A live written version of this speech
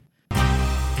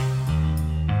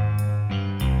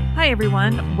Hi,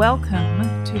 everyone.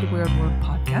 Welcome to the Weird World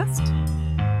Podcast.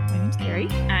 My name's Carrie.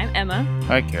 I'm Emma.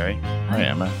 Hi, Carrie. Hi,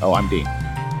 Emma. Oh, I'm Dean.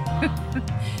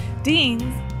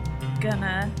 Dean's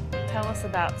gonna tell us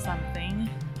about something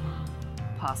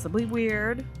possibly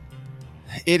weird.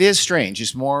 It is strange.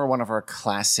 It's more one of our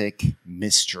classic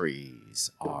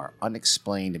mysteries, our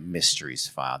unexplained mysteries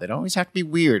file. They don't always have to be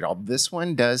weird. This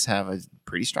one does have a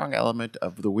pretty strong element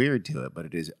of the weird to it, but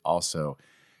it is also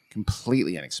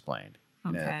completely unexplained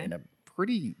in a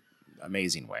pretty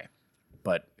amazing way.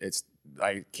 But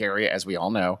Carrie, as we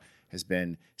all know, has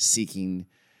been seeking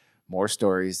more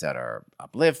stories that are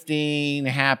uplifting,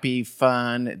 happy,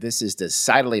 fun. This is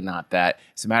decidedly not that.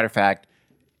 As a matter of fact,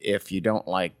 if you don't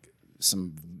like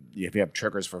if you have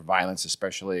triggers for violence,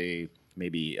 especially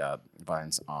maybe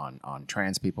violence on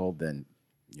trans people, then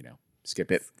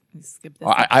skip it. Skip this.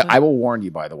 I will warn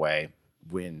you, by the way,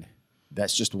 when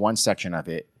that's just one section of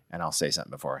it, and I'll say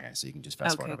something beforehand, so you can just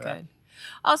fast forward over that.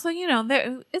 Also,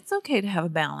 it's okay to have a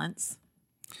balance.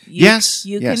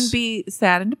 You can be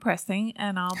sad and depressing,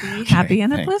 and I'll be happy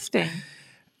and uplifting.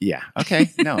 Yeah.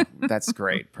 Okay. No, that's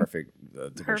great. Perfect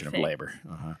division of labor.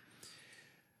 Uh-huh.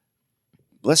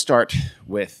 Let's start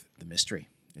with the mystery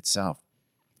itself.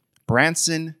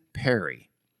 Branson Perry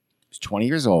was 20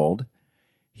 years old.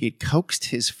 He had coaxed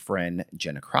his friend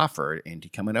Jenna Crawford into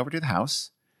coming over to the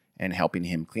house and helping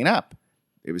him clean up.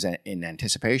 It was in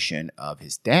anticipation of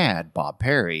his dad, Bob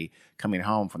Perry, coming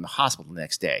home from the hospital the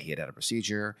next day. He had a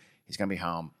procedure. He's going to be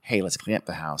home. Hey, let's clean up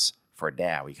the house for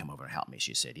Dad. Will you come over and help me?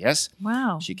 She said yes.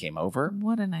 Wow. She came over.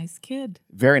 What a nice kid.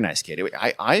 Very nice kid.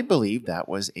 I believe that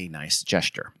was a nice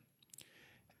gesture.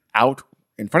 Out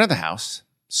in front of the house,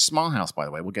 small house, by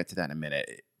the way, we'll get to that in a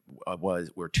minute,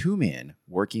 were two men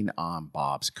working on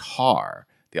Bob's car.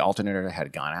 The alternator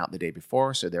had gone out the day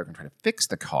before, so they were going to try to fix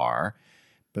the car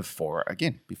before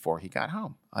he got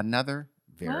home. Another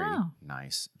very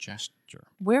nice gesture.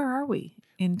 Where are we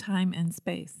in time and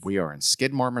space? We are in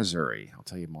Skidmore, Missouri. I'll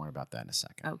tell you more about that in a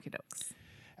second. Okie dokes.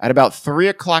 At about 3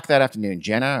 o'clock that afternoon,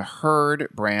 Jenna heard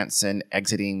Branson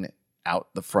exiting out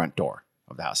the front door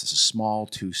of the house. It's a small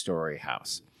 2-story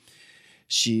house.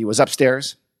 She was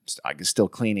upstairs, still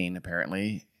cleaning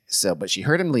apparently. But she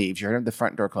heard him leave. She heard the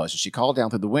front door close. She called down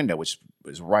through the window, which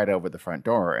was right over the front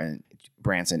door, and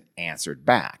Branson answered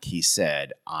back. He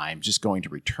said, "I'm just going to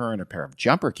return a pair of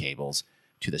jumper cables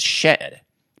to the shed,"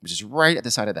 which is right at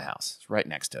the side of the house. It's right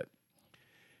next to it.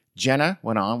 Jenna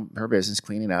went on her business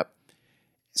cleaning up.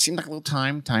 It seemed like a little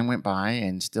time went by,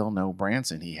 and still no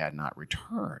Branson. He had not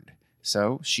returned.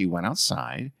 So she went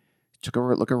outside, took a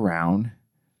look around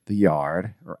the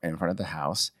yard or in front of the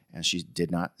house, and she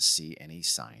did not see any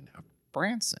sign of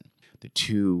Branson. The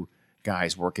two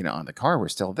guys working on the car were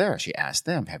still there. She asked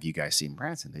them, "Have you guys seen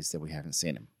Branson?" They said, "We haven't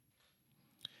seen him."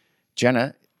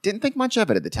 Jenna didn't think much of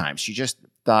it at the time. She just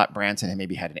thought Branson had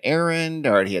maybe had an errand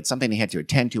or he had something he had to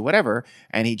attend to, whatever,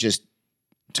 and he just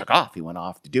took off. He went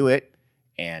off to do it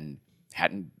and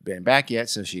hadn't been back yet,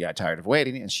 so she got tired of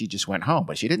waiting, and she just went home.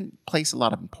 But she didn't place a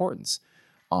lot of importance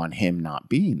on him not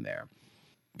being there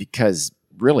because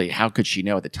really, how could she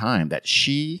know at the time that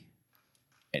she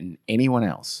and anyone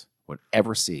else would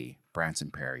ever see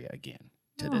Branson Perry again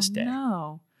to this day?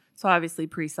 No. So obviously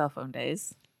pre-cell phone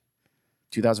days.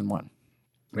 2001.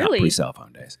 Really? Not pre-cell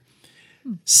phone days.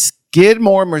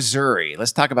 Skidmore, Missouri.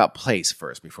 Let's talk about place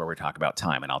first before we talk about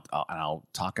time, and I'll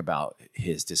talk about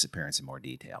his disappearance in more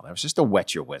detail. That was just to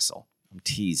wet your whistle. I'm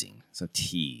teasing. So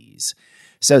tease.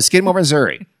 So Skidmore,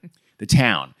 Missouri, the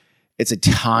town. It's a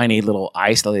tiny little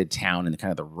isolated town in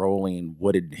kind of the rolling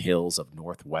wooded hills of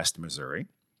northwest Missouri.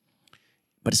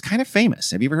 But it's kind of famous.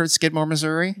 Have you ever heard of Skidmore,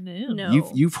 Missouri?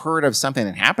 No. You've heard of something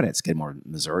that happened at Skidmore,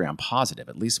 Missouri. I'm positive.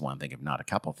 At least one thing, if not a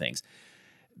couple things.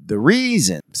 The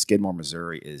reason Skidmore,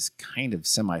 Missouri is kind of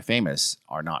semi-famous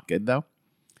are not good, though.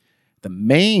 The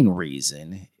main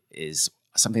reason is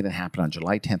something that happened on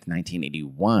July 10th,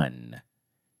 1981.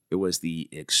 It was the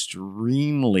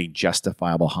extremely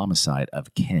justifiable homicide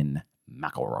of Ken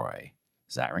McElroy.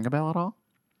 Does that ring a bell at all?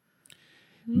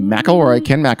 Ken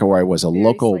McElroy was a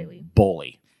local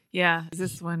bully. Yeah. Is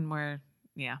this one where,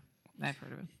 I've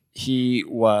heard of it. He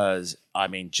was,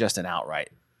 just an outright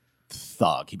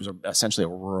thug. He was essentially a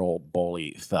rural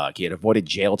bully thug. He had avoided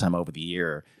jail time over the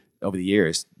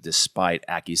years, despite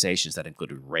accusations that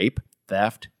included rape,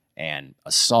 theft, and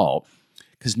assault,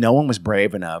 because no one was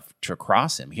brave enough to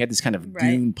cross him. He had this kind of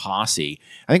goon posse.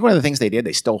 I think one of the things they did,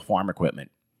 they stole farm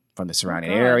equipment from the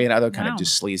surrounding area and other kind of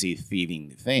just sleazy thieving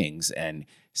things. And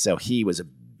so he was a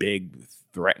big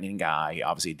threatening guy. He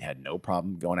obviously had no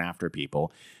problem going after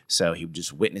people. So he would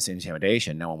just witness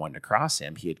intimidation. No one wanted to cross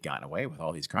him. He had gotten away with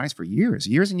all these crimes for years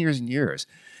and years and years.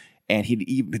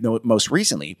 And most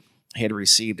recently, he had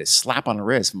received a slap on the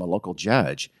wrist from a local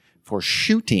judge for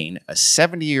shooting a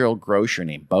 70-year-old grocer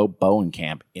named Bo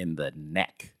Bowenkamp in the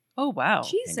neck. Oh, wow.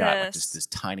 Jesus. And got like this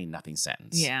tiny nothing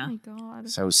sentence. Yeah. Oh, my God.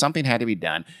 So something had to be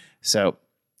done. So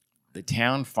the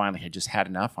town finally had just had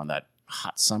enough on that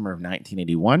hot summer of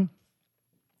 1981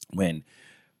 when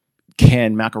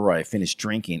Ken McElroy finished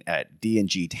drinking at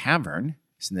D&G Tavern.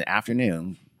 In the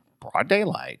afternoon, broad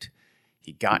daylight,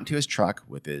 he got into his truck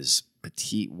with his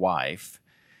petite wife,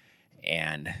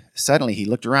 and suddenly he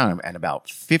looked around and about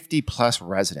 50 plus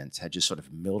residents had just sort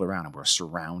of milled around and were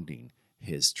surrounding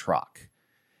his truck.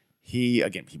 He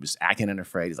was acting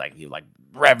unafraid. He would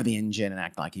rev the engine and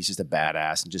act like he's just a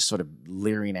badass and just sort of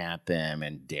leering at them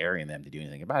and daring them to do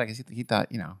anything about it. Because he thought,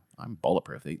 I'm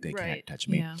bulletproof. They can't touch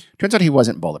me. Yeah. Turns out he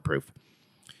wasn't bulletproof.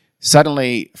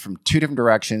 Suddenly, from two different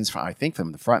directions, I think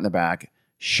from the front and the back,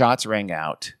 shots rang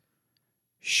out,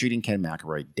 shooting Ken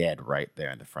McElroy dead right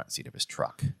there in the front seat of his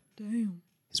truck. Damn.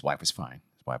 His wife was fine.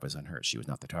 His wife was unhurt. She was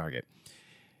not the target.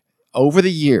 Over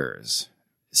the years,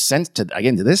 to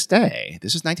this day,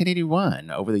 this is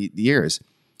 1981, over the years,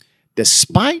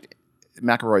 despite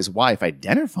McElroy's wife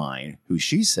identifying who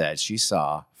she said she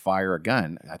saw fire a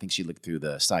gun, I think she looked through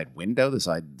the side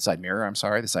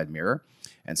mirror,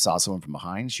 and saw someone from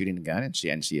behind shooting a gun,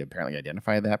 and she apparently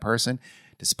identified that person.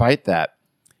 Despite that,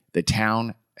 the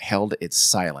town held its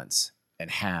silence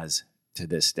and has to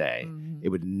this day. Mm-hmm. It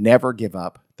would never give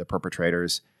up the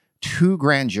perpetrators. 2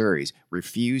 grand juries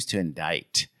refused to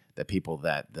indict the people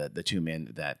that the 2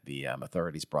 men that the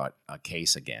authorities brought a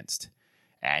case against,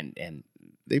 and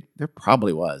there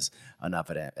probably was enough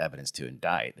evidence to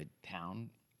indict. The town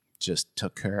just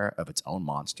took care of its own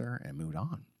monster and moved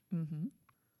on. Mm-hmm.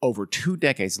 Over 2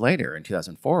 decades later, in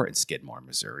 2004, in Skidmore,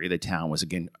 Missouri, the town was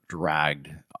again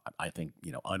dragged, I think,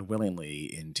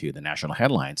 unwillingly into the national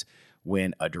headlines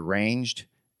when a deranged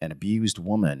and abused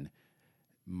woman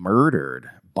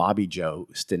murdered Bobby Joe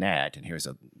Stinnett. And here's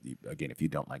again, if you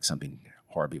don't like something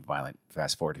horribly violent,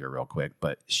 fast forward here real quick.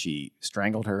 But she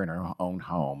strangled her in her own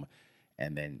home,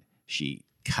 and then she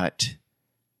cut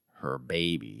her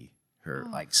baby, her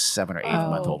 7 or 8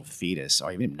 month old fetus,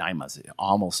 or even 9 months,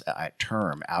 almost at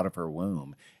term, out of her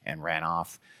womb, and ran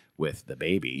off with the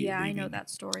baby. Yeah, I know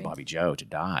that story. Bobby Joe to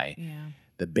die. Yeah.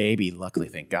 The baby, luckily,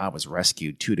 thank God, was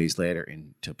rescued 2 days later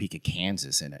in Topeka,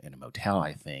 Kansas, in a motel,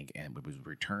 I think, and was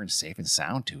returned safe and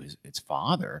sound to its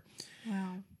father.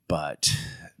 Wow. But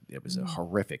it was a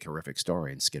horrific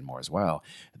story in Skidmore as well.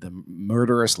 The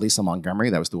murderess, Lisa Montgomery,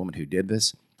 that was the woman who did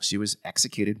this, she was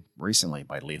executed recently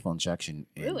by lethal injection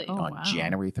on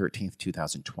January 13th,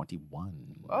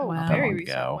 2021. Oh, wow. Very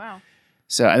recent. Wow.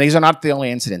 So, and these are not the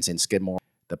only incidents in Skidmore.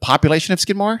 The population of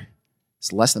Skidmore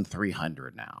is less than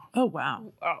 300 now. Oh,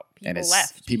 wow. Oh, people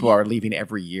left. People are leaving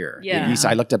every year. Yeah.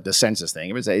 I looked up the census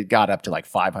thing. It got up to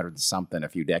 500 something a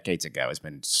few decades ago. It's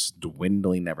been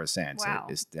dwindling ever since. Wow.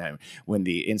 When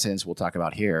the incidents we'll talk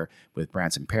about here with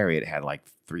Branson Perry, it had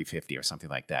 350 or something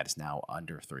like that. It's now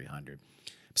under 300.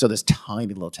 So this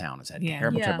tiny little town has had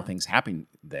terrible things happening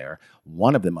there.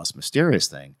 One of the most mysterious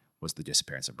thing was the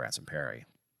disappearance of Branson Perry.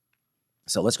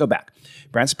 So let's go back.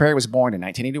 Branson Perry was born in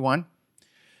 1981.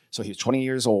 So he was 20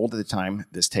 years old at the time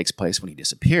this takes place when he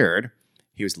disappeared.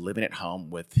 He was living at home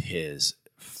with his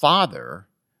father,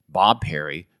 Bob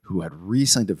Perry, who had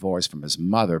recently divorced from his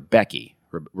mother, Becky,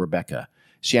 Rebecca.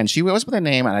 She was with a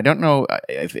name, and I don't know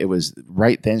if it was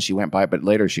right then she went by, but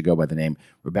later she'd go by the name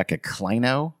Rebecca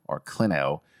Klino or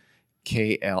Klino,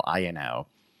 Klino.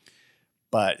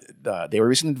 But they were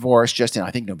recently divorced just in,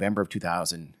 I think, November of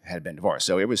 2000 had been divorced.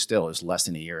 So it was less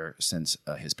than a year since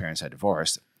his parents had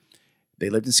divorced.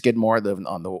 They lived in Skidmore, lived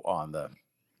on the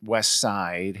west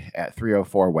side at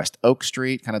 304 West Oak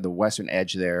Street, kind of the western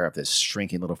edge there of this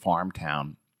shrinking little farm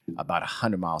town, about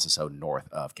 100 miles or so north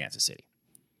of Kansas City.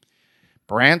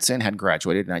 Branson had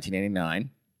graduated in 1989.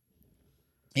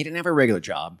 He didn't have a regular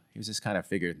job. He was just kind of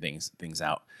figuring things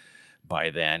out.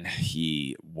 By then,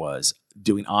 he was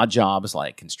doing odd jobs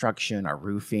like construction or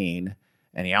roofing,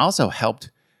 and he also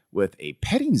helped with a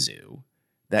petting zoo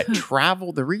that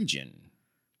traveled the region.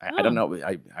 I don't know.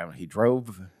 He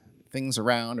drove things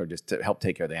around or just to help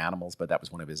take care of the animals, but that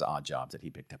was one of his odd jobs that he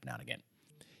picked up now and again.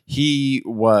 He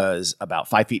was about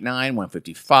 5'9",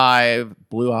 155,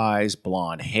 blue eyes,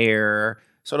 blonde hair,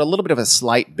 sort of a little bit of a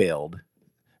slight build,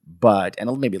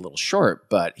 and maybe a little short,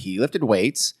 but he lifted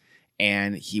weights,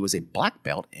 and he was a black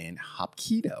belt in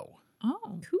Hapkido.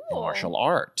 Oh, cool. Martial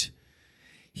art.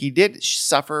 He did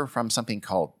suffer from something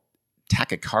called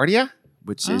tachycardia,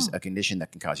 which is a condition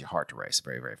that can cause your heart to race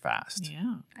very, very fast.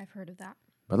 Yeah. I've heard of that.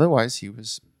 But otherwise, he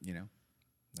was,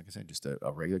 like I said, just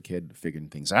a regular kid figuring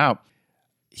things out.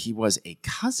 he was a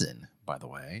cousin, by the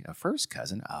way, a first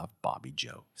cousin of Bobby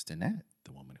Joe Stinnett,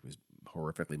 the woman who was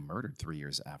horrifically murdered 3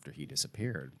 years after he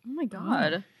disappeared. Oh my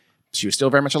God. She was still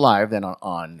very much alive then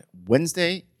on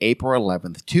Wednesday, April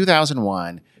 11th,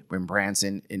 2001, when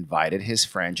Branson invited his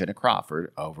friend Jenna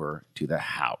Crawford over to the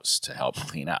house to help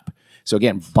clean up. So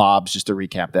again, just to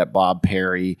recap that, Bob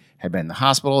Perry had been in the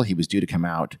hospital. He was due to come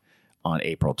out on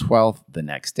April 12th. The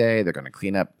next day, they're going to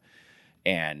clean up,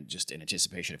 and just in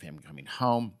anticipation of him coming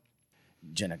home,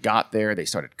 Jenna got there. They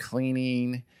started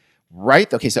cleaning.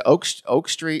 So Oak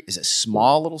Street is a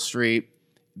small little street.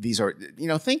 These are,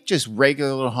 think just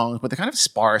regular little homes, but they're kind of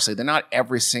sparsely. They're not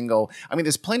every single. I mean,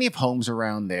 there's plenty of homes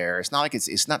around there. It's not like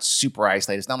it's not super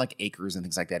isolated. It's not like acres and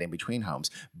things like that in between homes,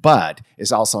 but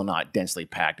it's also not densely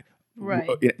packed. Right.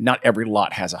 Not every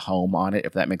lot has a home on it,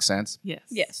 if that makes sense.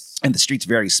 Yes. And the street's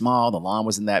very small. The lawn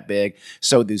wasn't that big.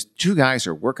 So these two guys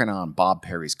who are working on Bob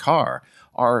Perry's car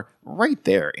are right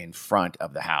there in front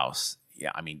of the house.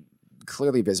 Yeah, I mean,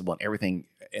 clearly visible, and everything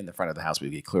in the front of the house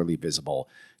would be clearly visible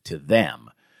to them.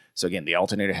 So again, the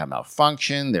alternator had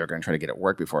malfunctioned. They were going to try to get it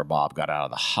worked before Bob got out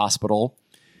of the hospital.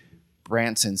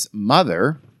 Branson's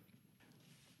mother,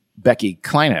 Becky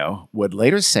Kleino, would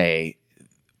later say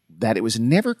that it was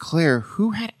never clear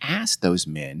who had asked those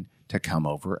men to come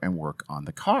over and work on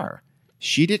the car.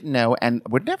 She didn't know and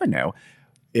would never know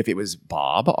if it was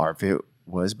Bob or if it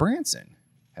was Branson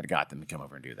had got them to come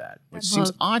over and do that, which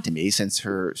seems odd to me since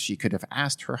she could have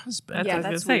asked her husband. Yeah,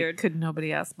 that's weird. Could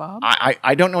nobody ask Bob?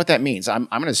 I don't know what that means. I'm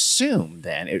going to assume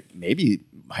then it maybe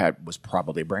was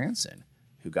probably Branson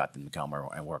who got them to come over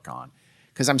and work on.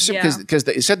 Because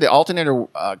it said the alternator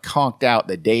conked out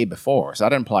the day before, so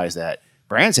that implies that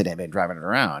Branson had been driving it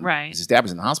around. Right. His dad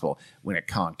was in the hospital when it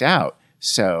conked out.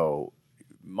 So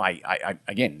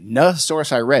again, no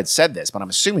source I read said this, but I'm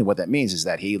assuming what that means is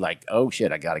that he oh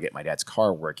shit, I got to get my dad's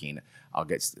car working. I'll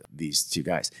get these two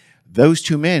guys. Those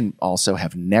two men also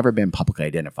have never been publicly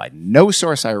identified. No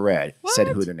source I read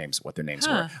said what their names were.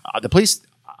 The police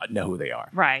know who they are.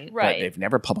 Right. But they've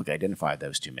never publicly identified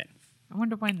those two men. I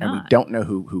wonder why not. And we don't know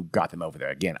who got them over there.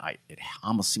 Again, it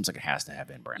almost seems like it has to have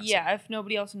been Branson. Yeah, if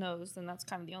nobody else knows, then that's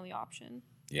kind of the only option.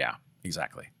 Yeah,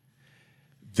 exactly.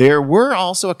 There were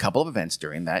also a couple of events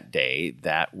during that day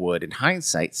that would, in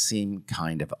hindsight, seem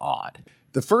kind of odd.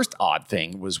 The first odd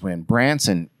thing was when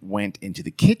Branson went into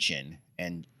the kitchen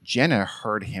and Jenna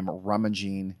heard him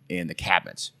rummaging in the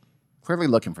cabinets, clearly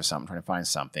looking for something, trying to find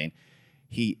something.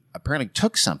 He apparently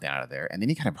took something out of there, and then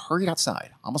he kind of hurried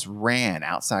outside, almost ran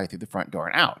outside through the front door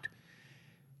and out.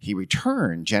 He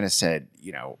returned. Jenna said,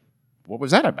 what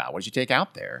was that about? What did you take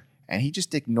out there? And he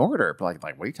just ignored her, like,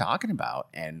 what are you talking about?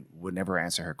 And would never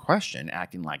answer her question,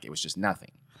 acting like it was just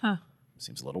nothing. Huh.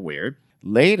 Seems a little weird.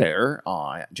 Later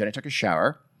on, Jenna took a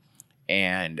shower,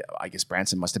 and I guess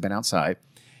Branson must have been outside,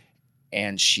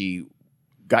 and she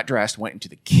got dressed, went into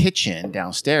the kitchen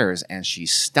downstairs, and she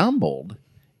stumbled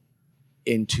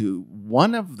into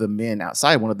one of the men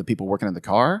outside, one of the people working in the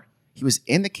car. He was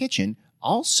in the kitchen,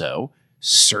 also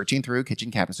searching through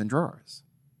kitchen cabinets and drawers.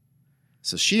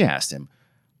 So she asked him,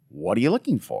 what are you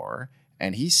looking for?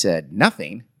 And he said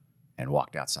nothing and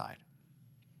walked outside.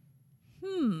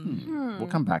 We'll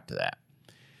come back to that.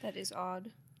 That is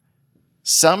odd.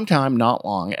 Sometime not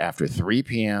long after 3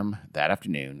 p.m. that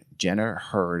afternoon, Jenna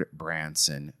heard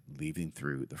Branson leaving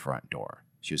through the front door.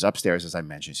 She was upstairs, as I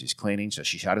mentioned. She's cleaning, so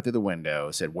she shouted through the window,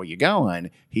 said, where you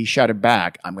going? He shouted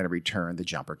back, I'm going to return the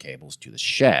jumper cables to the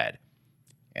shed.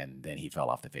 And then he fell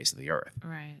off the face of the earth.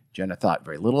 Right. Jenna thought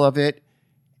very little of it,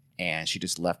 and she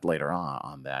just left later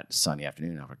on that sunny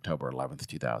afternoon of October 11th,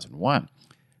 2001.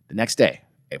 The next day,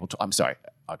 April.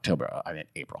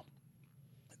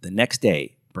 The next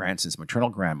day, Branson's maternal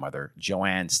grandmother,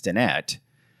 Joanne Stinnett,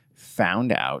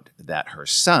 found out that her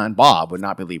son, Bob, would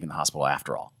not be leaving the hospital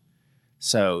after all.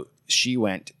 So she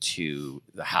went to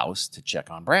the house to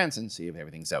check on Branson, see if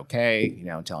everything's okay,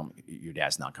 tell him your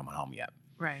dad's not coming home yet.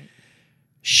 Right.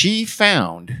 She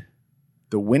found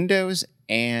the windows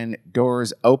and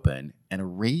doors open and a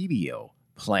radio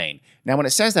playing. Now, when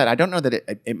it says that, I don't know that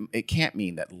it can't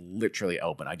mean that literally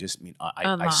open. I just mean,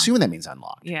 I assume that means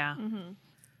unlocked. Yeah. Mm-hmm.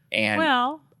 And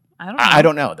well, I don't know. I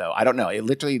don't know, though. I don't know. It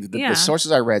literally, the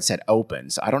sources I read said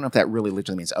open. So I don't know if that really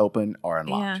literally means open or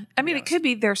unlocked. Yeah. I mean, it could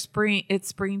be it's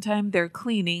springtime. They're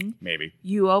cleaning. Maybe.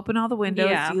 You open all the windows.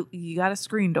 Yeah. You got a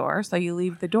screen door. So you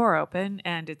leave the door open.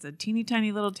 And it's a teeny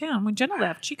tiny little town. When Jenna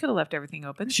left, she could have left everything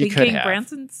open. She could thinking have.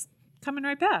 Branson's coming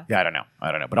right back. Yeah, I don't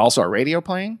know. But also a radio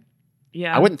playing?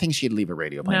 Yeah. I wouldn't think she'd leave a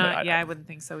radio playing. I wouldn't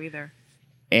think so either.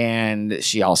 And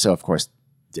she also, of course,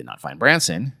 did not find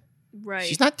Branson. Right.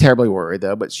 She's not terribly worried,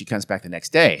 though, but she comes back the next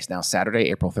day. It's now Saturday,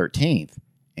 April 13th,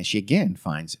 and she again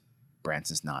finds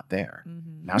Branson's not there.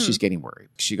 Mm-hmm. Now she's getting worried.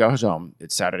 She goes home.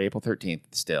 It's Saturday, April 13th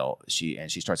still. She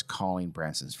starts calling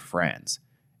Branson's friends,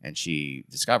 and she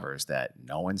discovers that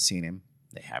no one's seen him.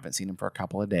 They haven't seen him for a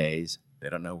couple of days. They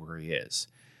don't know where he is.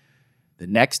 The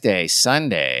next day,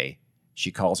 Sunday, she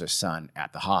calls her son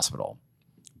at the hospital.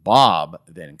 Bob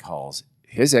then calls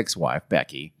his ex-wife,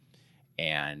 Becky,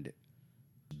 and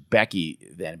Becky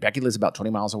lives about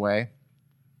 20 miles away.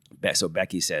 So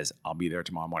Becky says, I'll be there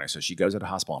tomorrow morning. So she goes to the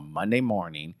hospital on Monday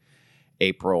morning,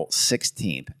 April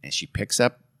 16th, and she picks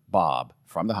up Bob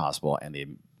from the hospital, and they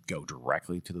go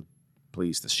directly to the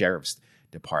police, the sheriff's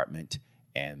department,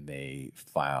 and they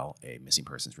file a missing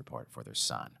persons report for their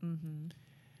son. Mm-hmm.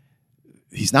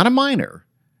 He's not a minor.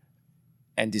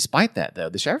 And despite that, though,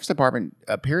 the sheriff's department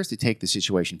appears to take the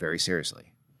situation very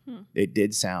seriously. It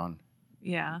did sound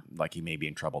like he may be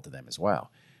in trouble to them as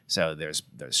well. So there's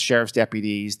sheriff's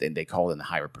deputies. Then they called in the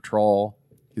highway patrol.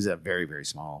 This is a very, very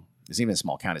small. It's even a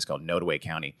small county. It's called Nodaway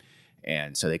County,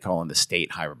 and so they call in the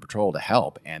state highway patrol to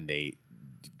help. And they,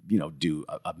 do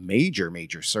a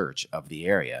major search of the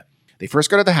area. They first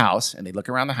go to the house and they look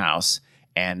around the house,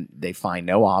 and they find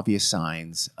no obvious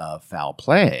signs of foul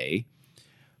play.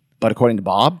 But according to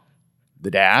Bob,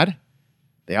 the dad,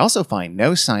 they also find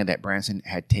no sign that Branson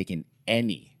had taken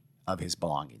any of his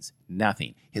belongings.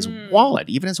 Nothing. His wallet,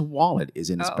 even his wallet, is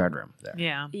in his bedroom there.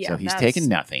 Yeah. So he's taken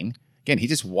nothing. Again,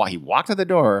 he walked to the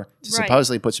door to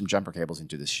supposedly put some jumper cables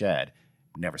into the shed.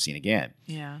 Never seen again.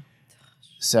 Yeah.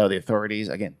 So the authorities,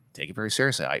 again, take it very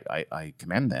seriously. I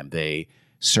commend them. They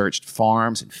searched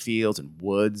farms and fields and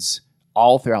woods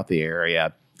all throughout the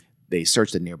area. They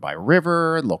searched the nearby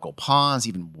river, local ponds,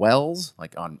 even wells,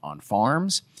 like on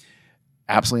farms.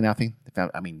 Absolutely nothing. They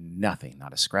found, nothing,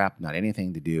 not a scrap, not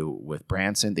anything to do with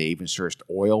Branson. They even searched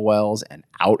oil wells and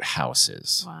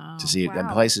outhouses to see in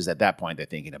places at that point they're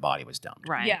thinking a body was dumped.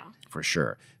 Right. Yeah. For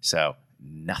sure. So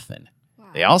nothing. Wow.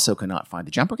 They also could not find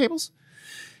the jumper cables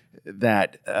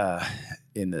that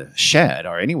in the shed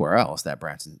or anywhere else that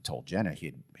Branson told Jenna he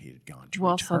had gone to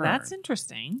return. So that's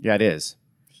interesting. Yeah, it is.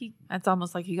 That's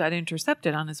almost like he got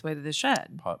intercepted on his way to the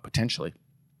shed. Potentially.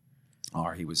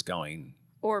 Or he was going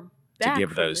or to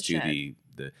give those to it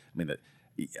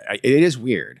is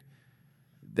weird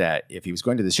that if he was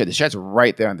going to the shed's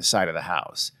right there on the side of the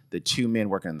house. The two men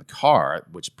working in the car,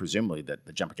 which presumably the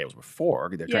jumper cables were for,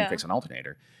 they're trying to fix an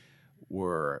alternator,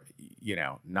 were,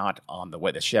 not on the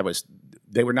way.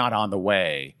 They were not on the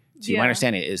way. So my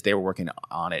understanding is they were working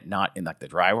on it, not in like the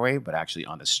driveway, but actually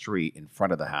on the street in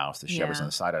front of the house. The shed was on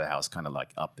the side of the house, kind of like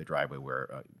up the driveway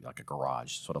where like a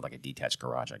garage, sort of like a detached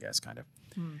garage, I guess, kind of.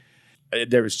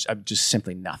 There was just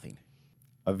simply nothing.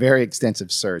 A very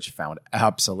extensive search found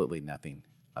absolutely nothing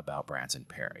about Branson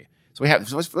Perry. So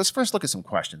let's first look at some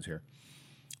questions here,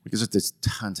 because there's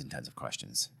tons and tons of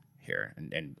questions here,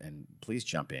 and please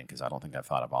jump in because I don't think I've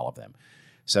thought of all of them.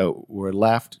 So we're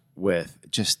left with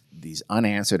just these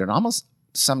unanswered and almost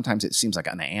sometimes it seems like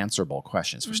unanswerable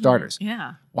questions. For starters,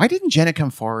 why didn't Jenna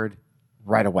come forward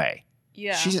right away?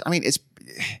 Yeah,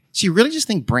 she really just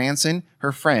think Branson,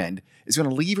 her friend, is going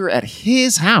to leave her at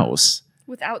his house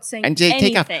without saying anything.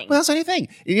 Take off. Without saying anything.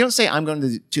 You don't say, I'm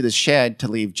going to the shed to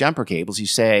leave jumper cables. You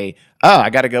say, oh,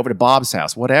 I got to go over to Bob's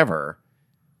house, whatever.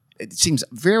 It seems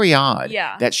very odd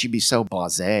that she'd be so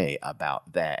blasé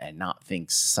about that and not think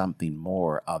something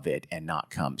more of it and not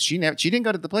come. She didn't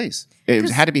go to the place. It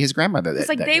had to be his grandmother. It's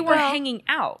like they were hanging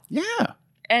out. Yeah.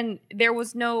 And there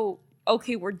was no,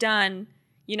 okay, we're done.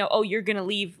 You're going to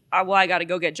leave. Well, I got to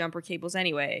go get jumper cables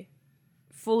anyway.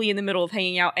 Fully in the middle of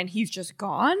hanging out, and he's just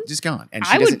gone? Just gone. And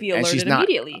I would be alerted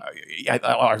immediately. Or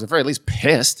at the very least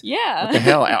pissed. Yeah. What the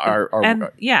hell?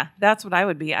 That's what I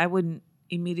would be. I wouldn't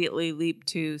immediately leap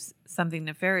to something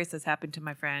nefarious has happened to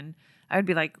my friend. I would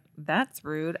be like, that's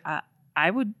rude.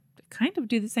 I would kind of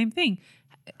do the same thing.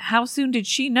 How soon did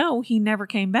she know he never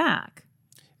came back?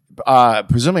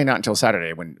 Presumably not until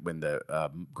Saturday when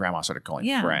the grandma started calling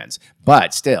friends.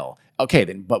 But still, okay,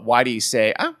 then. But why do you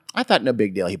say, I thought no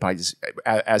big deal. He probably just,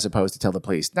 as opposed to tell the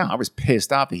police, no, I was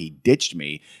pissed off that he ditched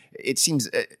me. It seems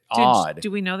odd.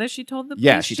 Do we know that she told the police?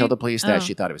 Yeah, she told the police that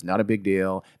she thought it was not a big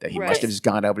deal, that he must have just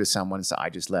gone over to someone, so I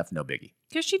just left, no biggie.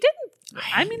 Because she didn't.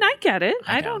 I get it.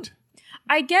 I don't.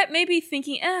 I get maybe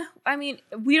thinking,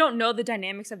 we don't know the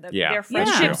dynamics of their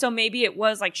friendship, so maybe it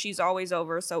was like she's always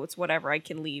over, so it's whatever, I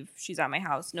can leave. She's at my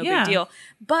house, no big deal.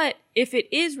 But if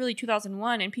it is really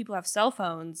 2001 and people have cell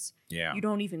phones, you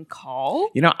don't even call?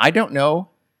 I don't know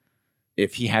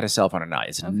if he had a cell phone or not.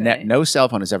 It's no cell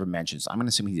phone is ever mentioned. So I'm going to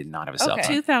assume he did not have a cell phone.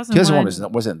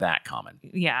 2001 wasn't that common.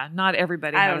 Yeah, not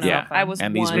everybody. I don't know. Yeah. I was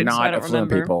and one, these were not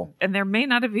affluent people. And there may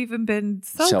not have even been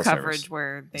cell coverage service.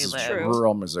 where they This live. is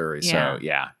rural Missouri. Yeah. So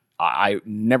yeah, I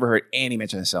never heard any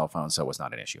mention of cell phone, so it was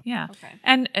not an issue. Yeah. Okay.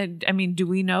 And I mean, do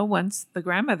we know once the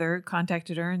grandmother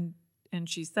contacted her and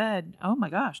she said, "Oh my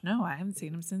gosh, no, I haven't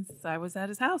seen him since I was at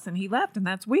his house and he left, and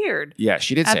that's weird." Yeah,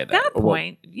 she did say at that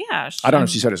point. Yeah, I don't know if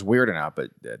she said it's weird or not,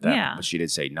 but but she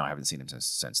did say no, I haven't seen him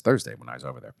since Thursday when I was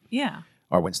over there. Yeah,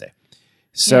 or Wednesday.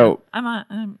 So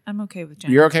I'm okay with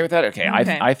Jen. You're okay with that? Okay,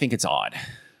 Okay. I think it's odd.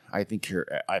 I think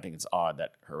it's odd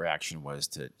that her reaction was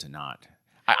to not.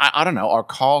 I don't know. Or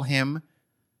call him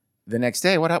the next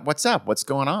day. What's up? What's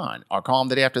going on? Or call him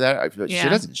the day after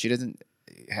that. She doesn't.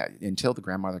 Until the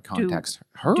grandmother contacts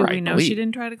her. Do we know she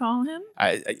didn't try to call him?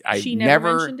 She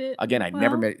never mentioned it. Again, I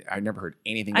never heard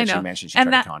anything that she mentioned. She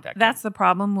tried to contact. That's him. the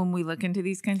problem when we look into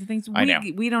these kinds of things. I know.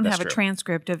 We don't That's have a true.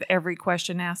 transcript of every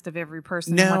question asked of every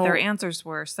person and what their answers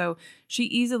were. So she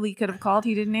easily could have called.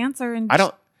 He didn't answer. And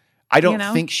I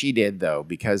don't think she did though,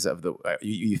 because of the.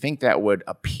 You think that would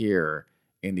appear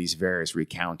in these various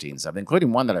recountings of,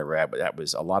 including one that I read, but that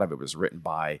was a lot of it was written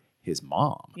by his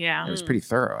mom. Yeah. It was pretty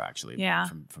thorough, actually. Yeah.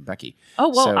 From Becky. Oh,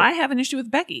 well, I have an issue with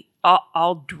Becky.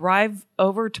 I'll drive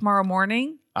over tomorrow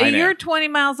morning. You're 20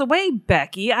 miles away,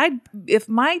 Becky. If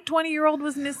my 20-year-old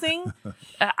was missing,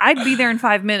 I'd be there in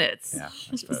 5 minutes. Yeah.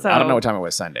 So, I don't know what time it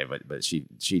was Sunday, but she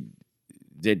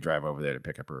did drive over there to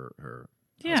pick up her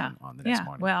husband on the next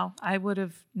morning. Well, I would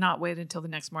have not waited until the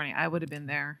next morning. I would have been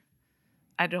there.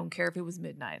 I don't care if it was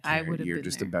midnight. I would have been there. You're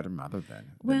just a better mother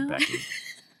than Becky.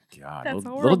 God, That's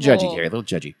little judgy, Gary. A little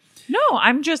judgy. No,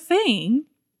 I'm just saying,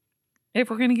 if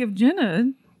we're gonna give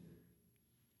Jenna,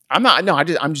 I'm not. No,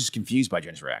 I'm just confused by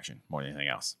Jenna's reaction more than anything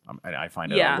else. I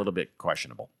find it a little bit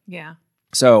questionable. Yeah.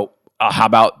 So, how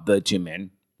about the two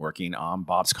men working on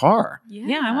Bob's car?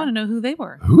 Yeah, I want to know who they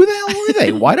were. Who the hell were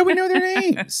they? Why do we know their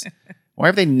names? Why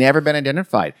have they never been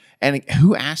identified? And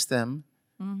who asked them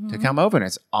to come over? And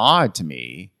it's odd to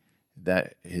me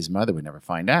that his mother would never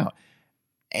find out.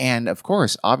 And of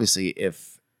course, obviously,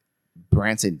 if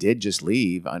Branson did just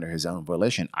leave under his own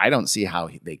volition, I don't see how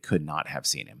they could not have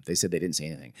seen him. They said they didn't see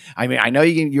anything. I mean, I know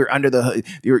you're under the hood,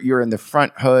 you're in the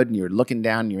front hood and you're looking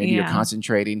down and you're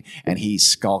concentrating, and he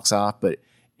skulks off. But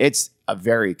it's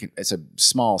a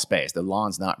small space. The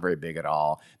lawn's not very big at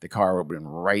all. The car would have been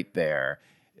right there.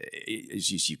 It's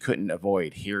just you couldn't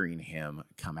avoid hearing him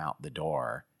come out the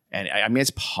door. And I mean,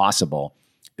 it's possible.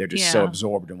 They're just so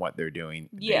absorbed in what they're doing.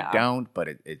 Yeah. They don't, but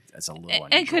it's a little unusual.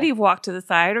 And could he have walked to the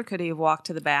side, or could he have walked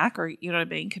to the back, or you know what I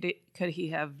mean? Could he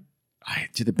have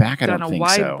to the back? I don't think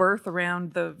so. Done a wide berth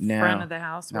around the front of the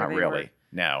house? Not really.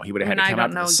 No, he would have had I to come don't out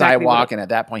to know the exactly sidewalk, and at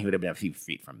that point, he would have been a few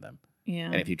feet from them. Yeah.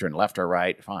 And if he turned left or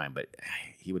right, fine. But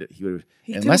he would have,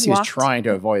 He unless could he was have trying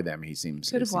to avoid them. He seems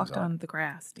could have seems walked odd. on the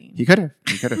grass, Dean. He could have.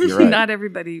 You're right. Not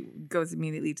everybody goes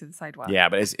immediately to the sidewalk. Yeah,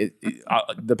 but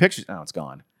the pictures. Oh, it's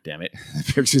gone. Damn it!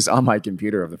 The picture's on my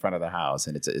computer of the front of the house,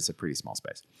 and it's a pretty small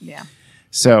space. Yeah.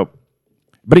 So,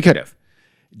 but he could have.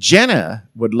 Jenna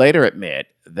would later admit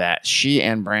that she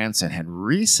and Branson had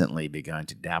recently begun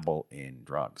to dabble in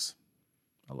drugs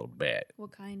a little bit.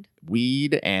 What kind?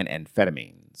 Weed and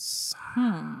amphetamines.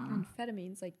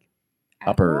 Amphetamines, like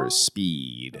Upper Adderall?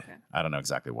 speed. Okay. I don't know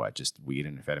exactly what, just weed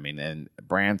and amphetamine. And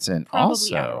Branson Probably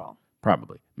also, Adderall.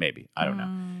 probably, maybe, I don't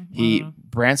know.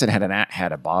 Branson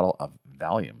had a bottle of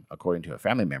Valium. According to a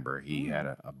family member, he had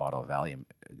a bottle of Valium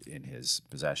in his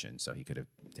possession, so he could have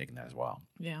taken that as well.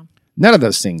 Yeah. None of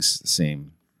those things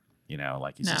seem,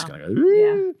 like he's just going to go,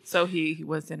 "Ooh." Yeah. So he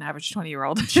was an average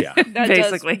 20-year-old. Yeah. That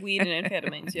Basically. does weed and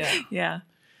amphetamines, yeah. Yeah.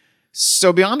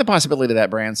 So beyond the possibility that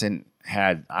Branson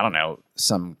had, I don't know,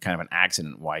 some kind of an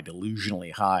accident while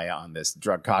delusionally high on this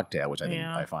drug cocktail, which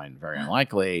I find very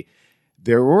unlikely,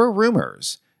 there were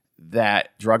rumors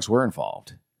that drugs were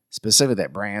involved. Specifically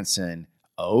that Branson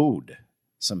owed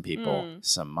some people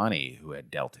some money who had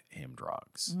dealt him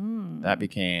drugs. That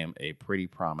became a pretty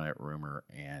prominent rumor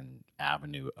and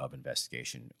avenue of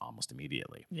investigation almost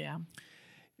immediately. Yeah.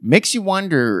 Makes you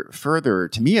wonder further,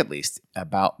 to me at least,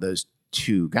 about those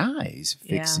two guys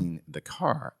fixing the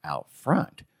car out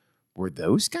front. Were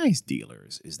those guys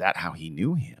dealers? Is that how he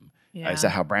knew him? Yeah. Is that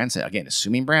how Branson, again,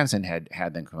 assuming Branson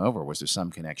had them come over, was there some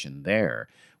connection there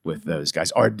with those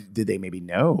guys? Or did they maybe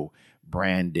know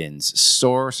Brandon's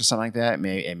source or something like that?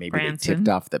 Maybe they tipped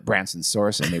off the Branson's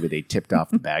source, and maybe they tipped off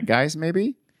the bad guys,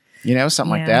 maybe? Something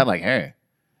like that. Like, hey,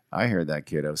 I heard that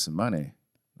kid owes some money.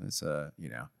 Let's,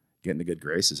 get in the good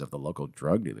graces of the local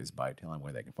drug dealers by telling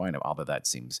where they can find him. Although that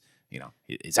seems,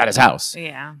 it's at his house.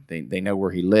 Yeah. They know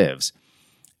where he lives.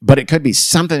 But it could be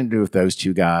something to do with those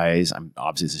two guys.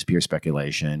 Obviously, this is pure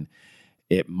speculation.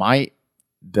 It might,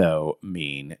 though,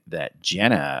 mean that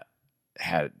Jenna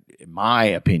had, in my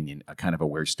opinion, a kind of a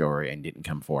weird story and didn't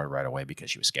come forward right away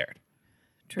because she was scared.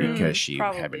 True. Because she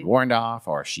had been warned off,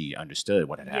 or she understood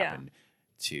what had happened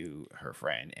to her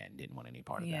friend and didn't want any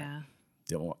part of that.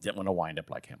 Didn't want to wind up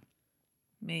like him.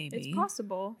 Maybe. It's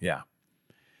possible. Yeah.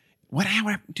 What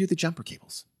happened to the jumper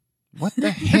cables? What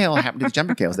the hell happened to the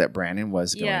jumper cables that Brandon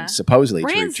was going supposedly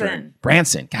to return?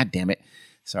 Branson. God damn it.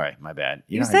 Sorry, my bad.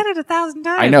 You said it 1,000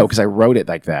 times. I know, because I wrote it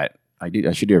like that. I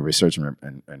should do a research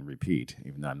and repeat,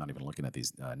 even though I'm not even looking at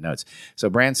these notes. So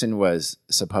Branson was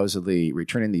supposedly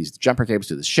returning these jumper cables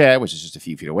to the shed, which is just a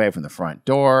few feet away from the front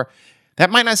door. That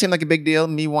might not seem like a big deal,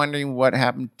 me wondering what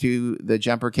happened to the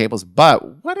jumper cables.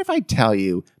 But what if I tell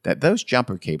you that those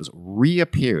jumper cables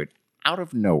reappeared out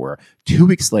of nowhere 2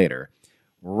 weeks later,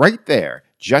 right there,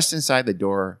 just inside the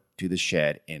door to the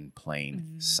shed in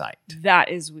plain sight? That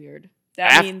is weird.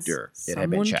 That means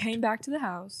someone came back to the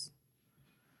house.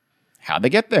 How'd they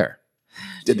get there?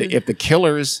 If the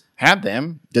killers had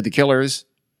them, did the killers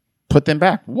put them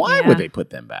back? Why would they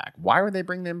put them back? Why would they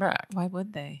bring them back? Why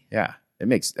would they? Yeah,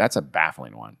 that's a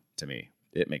baffling one to me.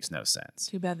 It makes no sense.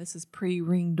 Too bad this is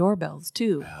pre-Ring doorbells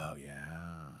too. Oh yeah,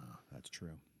 that's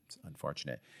true. It's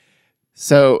unfortunate.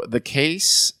 So the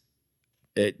case,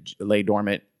 it lay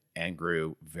dormant and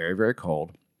grew very, very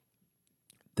cold.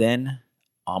 Then,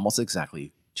 almost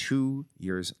exactly 2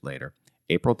 years later,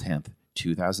 April 10th,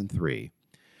 2003,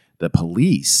 the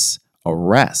police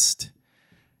arrest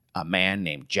a man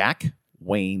named Jack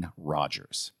Wayne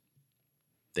Rogers.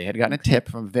 They had gotten a tip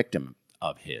from a victim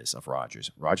of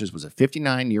Rogers. Rogers was a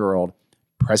 59-year-old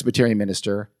Presbyterian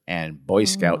minister and Boy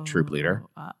Scout troop leader.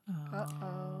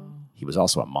 He was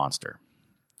also a monster.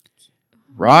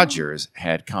 Rogers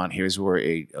had here's where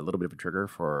a little bit of a trigger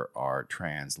for our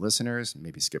trans listeners.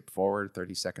 Maybe skip forward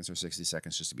 30 seconds or 60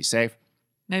 seconds just to be safe.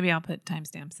 Maybe I'll put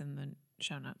timestamps in the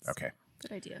show notes. Okay.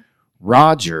 Good idea.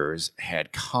 Rogers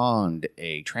had conned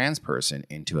a trans person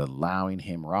into allowing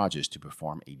him, Rogers, to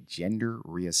perform a gender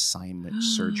reassignment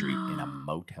surgery in a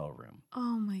motel room.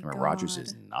 Oh, my God. Rogers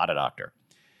is not a doctor.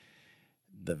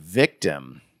 The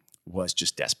victim was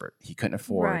just desperate. He couldn't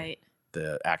afford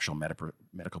the actual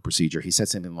medical procedure. He said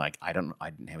something like, I didn't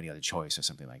have any other choice, or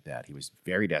something like that. He was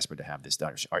very desperate to have this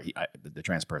done. Or the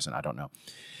trans person, I don't know.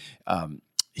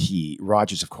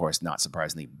 Rogers, of course, not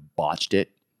surprisingly, botched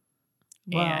it.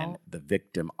 And the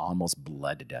victim almost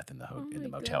bled to death in the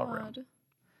motel room.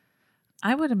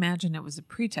 I would imagine it was a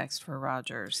pretext for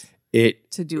Rogers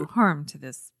to do harm to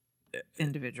this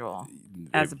individual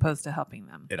as opposed to helping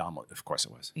them. Of course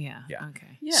it was. Yeah.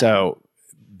 Okay. Yeah. So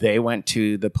they went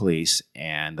to the police,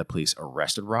 and the police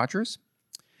arrested Rogers.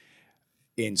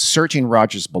 In searching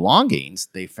Rogers' belongings,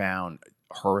 they found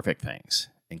horrific things,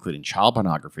 including child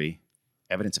pornography,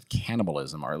 evidence of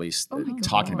cannibalism, or at least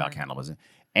talking about cannibalism,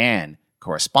 and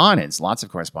lots of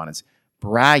correspondence,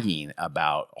 bragging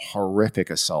about horrific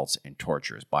assaults and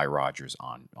tortures by Rogers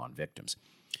on victims.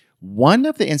 One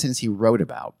of the incidents he wrote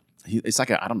about, it's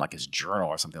like his journal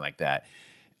or something like that,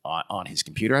 on his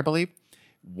computer, I believe.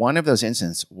 One of those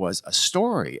incidents was a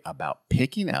story about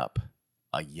picking up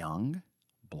a young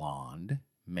blonde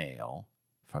male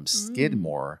from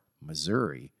Skidmore,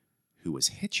 Missouri, who was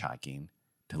hitchhiking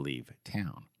to leave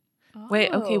town.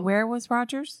 Wait, okay, where was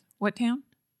Rogers? What town?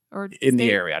 Or in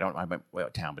the area. I don't know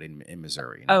what town, but in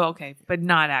Missouri. Oh, okay. But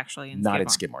not actually in Skidmore. Not in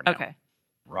Skidmore, no. Okay.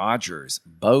 Rogers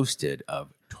boasted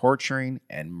of torturing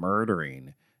and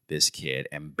murdering this kid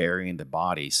and burying the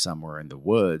body somewhere in the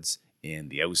woods in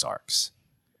the Ozarks.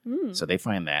 So they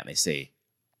find that and they say,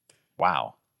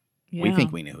 wow, we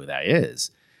think we know who that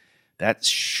is. That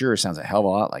sure sounds a hell of a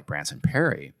lot like Branson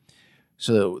Perry.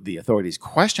 So the authorities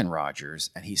question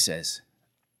Rogers, and he says,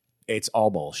 it's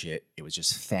all bullshit. It was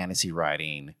just fantasy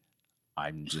writing.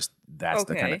 That's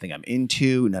the kind of thing I'm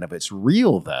into. None of it's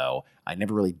real, though. I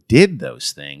never really did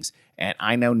those things. And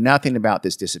I know nothing about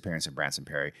this disappearance of Branson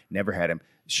Perry. Never had him.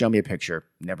 Show me a picture.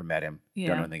 Never met him. Don't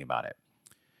know anything about it.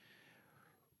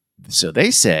 So they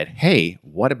said, hey,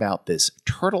 what about this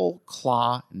turtle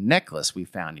claw necklace we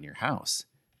found in your house?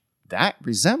 That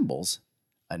resembles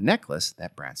a necklace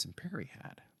that Branson Perry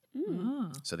had.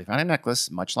 So they found a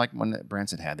necklace, much like one that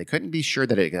Branson had. They couldn't be sure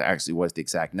that it actually was the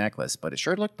exact necklace, but it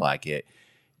sure looked like it.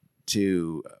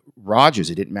 To Rogers,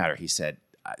 it didn't matter. He said,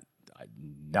 I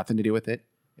nothing to do with it.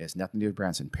 It has nothing to do with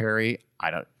Branson Perry.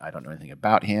 I don't know anything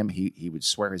about him. He would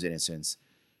swear his innocence.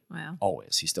 Wow.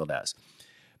 Always. He still does.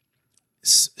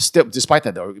 Still, despite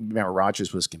that, though, remember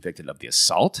Rogers was convicted of the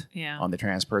assault on the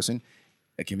trans person,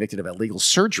 convicted of illegal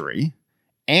surgery,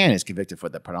 and is convicted for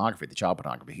the pornography, the child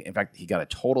pornography. In fact, he got a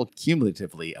total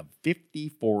cumulatively of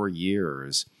 54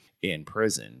 years in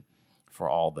prison for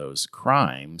all those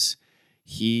crimes.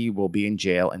 He will be in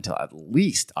jail until at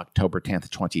least October 10th,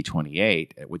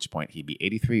 2028, at which point he'd be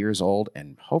 83 years old,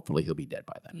 and hopefully he'll be dead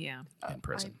by then. Yeah. In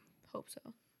prison. I hope so.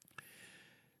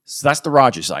 So that's the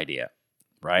Rogers idea,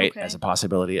 right? Okay. As a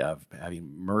possibility of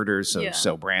having murders.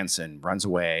 So Branson runs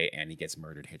away and he gets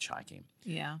murdered hitchhiking.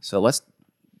 Yeah. So let's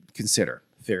consider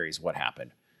theories what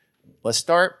happened. Let's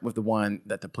start with the one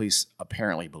that the police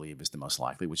apparently believe is the most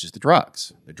likely, which is the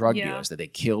drugs. The drug dealers, that they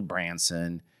killed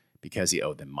Branson because he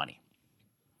owed them money.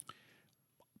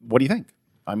 What do you think?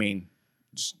 I mean,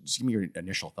 just give me your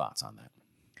initial thoughts on that.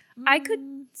 I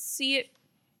could see it.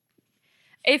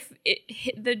 If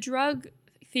the drug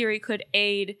theory could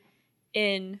aid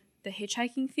in the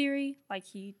hitchhiking theory, like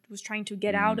he was trying to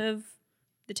get out of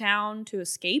the town to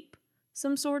escape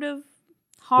some sort of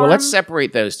harm. Well, let's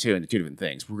separate those two into two different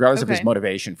things. Regardless of his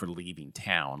motivation for leaving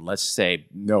town, let's say,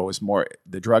 no, it's more,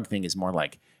 the drug thing is more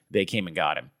like they came and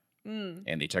got him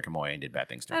and they took him away and did bad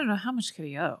things to him. I don't know. How much could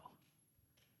he owe?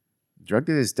 Drug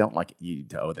dealers don't like you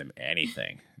to owe them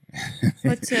anything.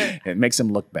 But it makes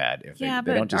them look bad if they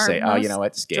don't just say, oh, you know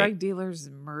what, skate. Drug dealers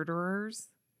murderers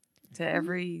to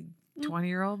every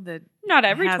 20-year-old that not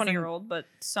every 20-year-old, but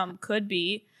some could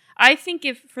be. I think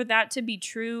if for that to be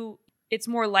true, it's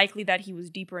more likely that he was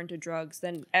deeper into drugs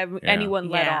than anyone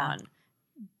let on,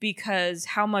 because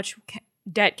how much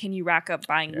debt can you rack up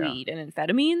buying weed and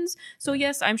amphetamines? So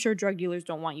yes, I'm sure drug dealers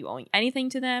don't want you owing anything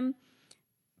to them,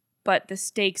 but the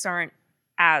stakes aren't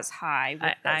as high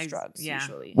with those drugs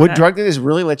usually. Would drug dealers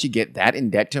really let you get that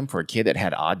in debt to him for a kid that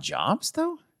had odd jobs,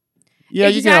 though? Yeah,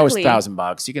 exactly. You can owe us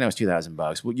 $1,000. You can owe us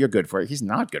 $2,000. Well, you're good for it. He's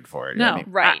not good for it. No, I mean,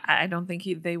 right. I don't think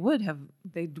they would have.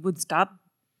 They would stop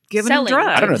giving Selling. him drugs.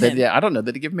 I don't know. I don't know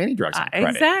that they give him any drugs on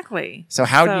credit. Exactly. So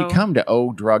how did you come to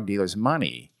owe drug dealers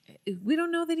money? We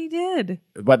don't know that he did.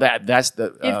 But that's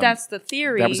the if that's the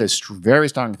theory. That was a very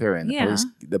strong theory, and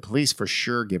the police for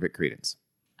sure give it credence.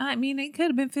 I mean, it could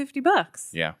have been $50.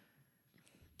 Yeah.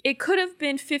 It could have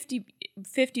been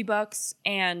 $50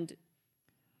 and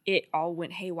it all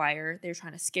went haywire. They were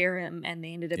trying to scare him and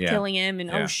they ended up killing him.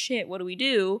 And oh shit, what do we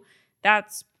do?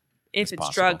 If it's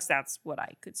possible. drugs, that's what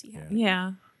I could see happening.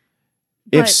 Yeah.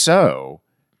 If so,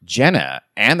 Jenna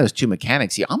and those two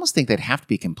mechanics, you almost think they'd have to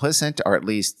be complicit or at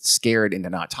least scared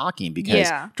into not talking, because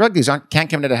drug dealers can't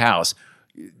come to the house,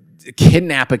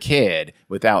 kidnap a kid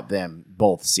without them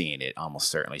both seeing it. Almost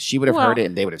certainly, she would have heard it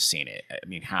and they would have seen it. I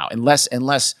mean, how? Unless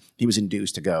he was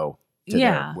induced to go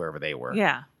to wherever they were.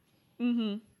 Yeah.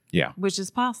 Mm-hmm. Yeah, which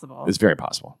is possible. It's very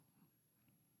possible.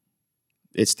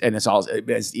 It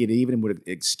even would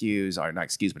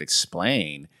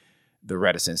explain the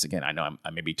reticence. Again, I know I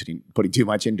may be putting too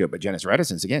much into it, but Jenna's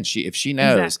reticence again. If she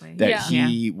knows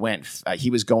that he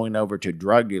was going over to a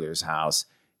drug dealer's house,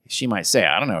 she might say,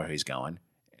 "I don't know where he's going,"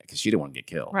 because she didn't want to get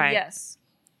killed. Right. Yes.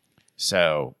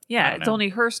 So it's only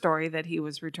her story that he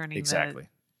was returning the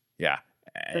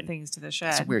things to the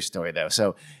shed. It's a weird story though.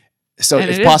 So and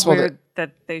it's possible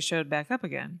that they showed back up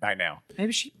again. I know.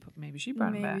 Maybe she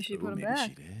brought him back. Maybe she put him back.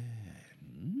 She did.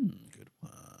 Good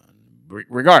one.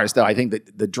 Regardless, though, I think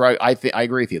that the drug. I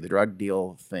agree with you. The drug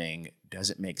deal thing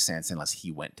doesn't make sense unless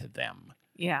he went to them.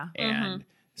 Yeah. And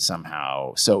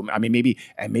somehow, so I mean,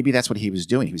 maybe that's what he was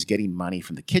doing. He was getting money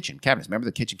from the kitchen cabinets. Remember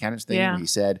the kitchen cabinets thing where he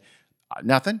said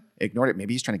nothing, ignored it.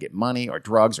 Maybe he's trying to get money or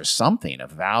drugs or something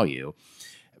of value.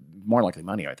 More likely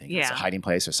money, I think. It's a hiding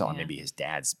place or something. Maybe his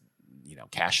dad's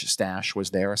cash stash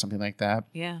was there or something like that.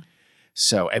 Yeah.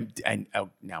 So, and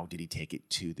now did he take it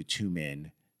to the two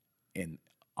men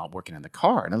working on the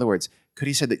car? In other words, could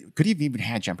he have even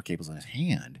had jumper cables in his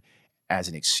hand as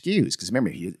an excuse? Because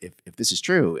remember, if this is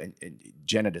true, and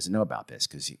Jenna doesn't know about this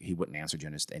because he wouldn't answer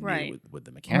Jenna's and with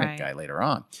the mechanic guy later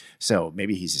on. So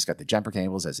maybe he's just got the jumper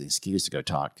cables as an excuse to go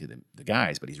talk to the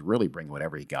guys, but he's really bringing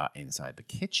whatever he got inside the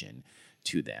kitchen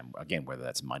to them. Again, whether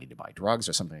that's money to buy drugs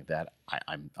or something like that,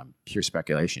 I'm pure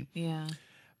speculation. Yeah.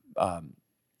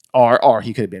 Or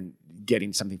he could have been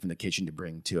getting something from the kitchen to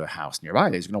bring to a house nearby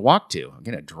that he's going to walk to.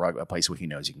 Again, a place where he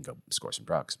knows he can go score some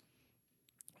drugs.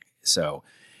 So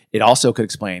it also could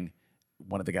explain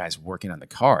one of the guys working on the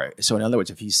car. So in other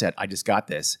words, if he said, "I just got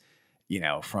this,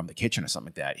 from the kitchen or something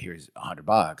like that. Here's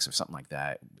 $100 or something like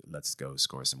that. Let's go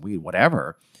score some weed,"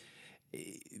 whatever.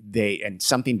 And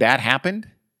something bad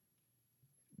happened.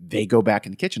 They go back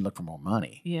in the kitchen, look for more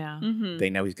money. Yeah. Mm-hmm.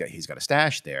 They know he's got a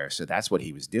stash there, so that's what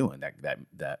he was doing.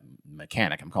 That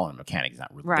mechanic, I'm calling him a mechanic. He's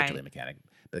not literally a mechanic,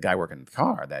 but the guy working in the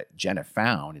car that Jenna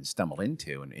found and stumbled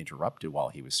into and interrupted while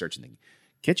he was searching the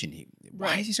kitchen.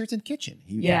 Why is he searching the kitchen?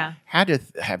 He Yeah. had to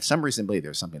have some reason to believe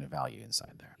there was something of value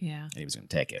inside there. Yeah. And he was going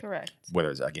to take it. Correct.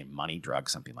 Whether it's, again, money,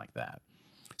 drugs, something like that.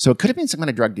 So it could have been some kind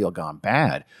of drug deal gone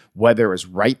bad, whether it was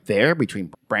right there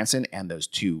between Branson and those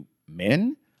two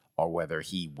men, or whether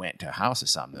he went to a house or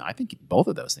something. I think both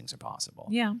of those things are possible.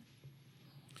 Yeah.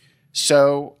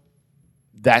 So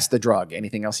that's the drug.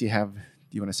 Anything else you want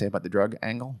to say about the drug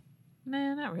angle?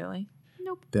 Nah, not really.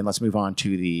 Nope. Then let's move on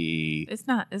to the... It's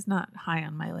not high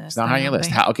on my list. It's not high on your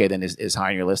list. Okay, then is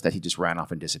high on your list that he just ran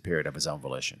off and disappeared of his own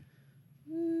volition?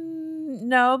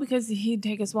 No, because he'd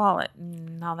take his wallet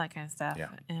and all that kind of stuff. Yeah.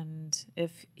 And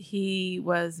if he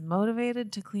was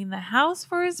motivated to clean the house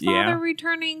for his father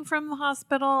returning from the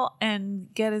hospital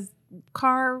and get his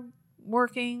car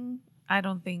working, I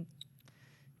don't think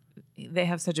they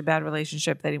have such a bad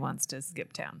relationship that he wants to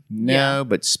skip town. No,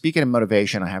 but speaking of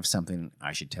motivation, I have something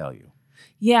I should tell you.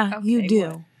 Yeah, Okay, you do.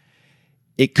 what?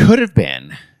 It could have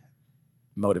been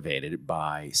motivated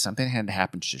by something that had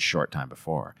happened just a short time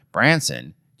before.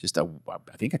 Branson,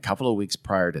 I think a couple of weeks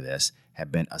prior to this,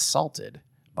 had been assaulted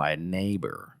by a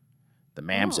neighbor. The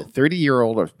man was a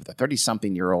 30-year-old or a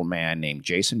 30-something-year-old man named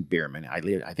Jason Bierman. I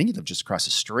think he lived just across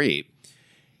the street.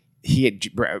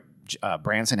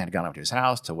 Branson had gone up to his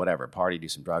house to whatever, party, do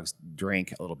some drugs,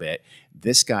 drink a little bit.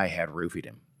 This guy had roofied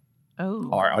him. Oh.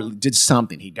 Or did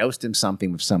something. He dosed him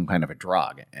something with some kind of a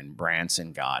drug, and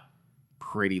Branson got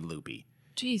pretty loopy.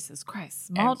 Jesus Christ.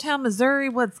 Small town Missouri,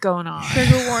 what's going on?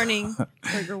 Trigger warning.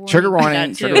 Trigger warning. Trigger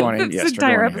warning. Trigger warning. Yes, This entire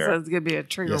trigger warning here. episode is going to be a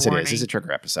trigger Yes, warning. it is. This is a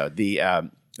trigger episode. The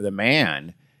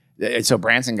man, so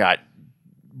Branson got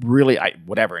really,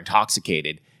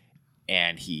 intoxicated,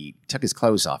 and he took his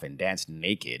clothes off and danced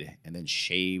naked and then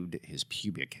shaved his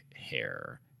pubic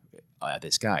hair.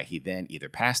 This guy, he then either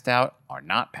passed out or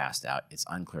not passed out. It's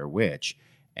unclear which.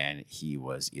 And he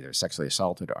was either sexually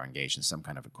assaulted or engaged in some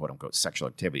kind of a quote-unquote sexual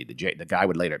activity. The guy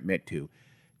would later admit to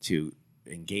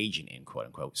engaging in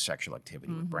quote-unquote sexual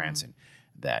activity with Branson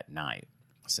that night.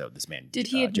 So this man did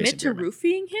he admit to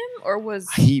roofing him, or was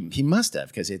he must have,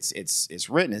 because it's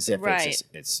written as if Right.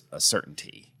 it's a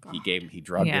certainty. He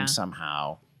drugged him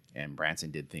somehow, and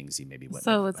Branson did things he maybe wouldn't.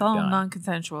 So have it's all done.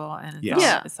 non-consensual, and it's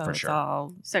Yes. all, For it's sure.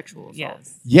 all sexual assault?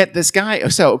 yes. Yet this guy,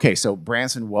 so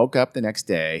Branson woke up the next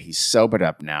day. He's sobered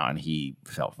up now, and he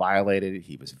felt violated.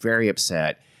 He was very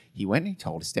upset. He went and he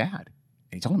told his dad.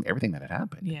 And he told him everything that had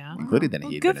happened, including that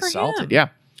he had good been for assaulted. him. Yeah,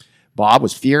 Bob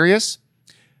was furious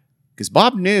because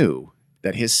Bob knew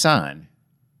that his son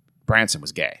Branson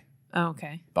was gay. Oh,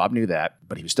 okay. Bob knew that,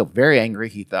 but he was still very angry.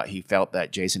 He felt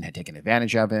that Jason had taken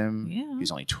advantage of him. Yeah. He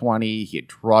was only 20. He had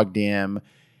drugged him,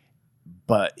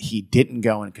 but he didn't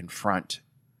go and confront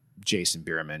Jason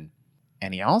Bierman.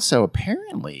 And he also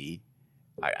apparently,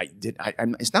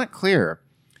 it's not clear.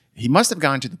 He must have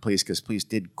gone to the police because police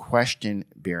did question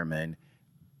Bierman,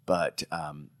 but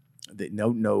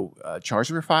no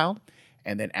charges were filed.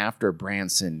 And then after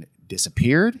Branson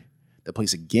disappeared, the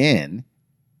police again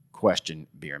questioned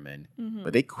Bierman,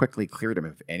 but they quickly cleared him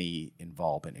of any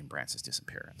involvement in Branson's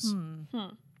disappearance.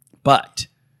 But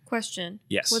Question.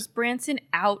 Yes. Was Branson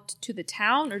out to the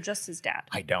town or just his dad?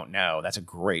 I don't know. That's a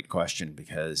great question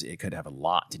because it could have a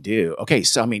lot to do. Okay,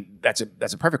 so I mean that's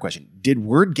a perfect question. Did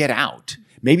word get out?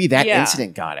 Maybe that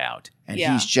incident got out, and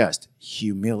he's just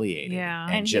humiliated,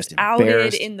 and just he's outed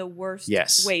embarrassed in the worst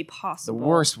way possible. The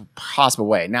worst possible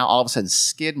way. Now all of a sudden,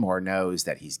 Skidmore knows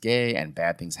that he's gay, and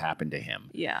bad things happen to him.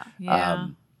 Yeah.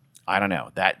 I don't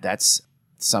know. That's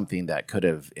something that could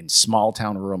have, in small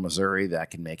town rural Missouri, that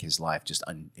can make his life just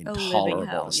intolerable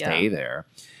hell, to stay there.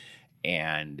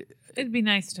 And It'd be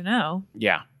nice to know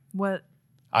what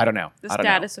I don't know. The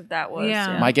status of that was.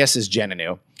 Yeah. My guess is Jenna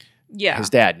knew. Yeah. His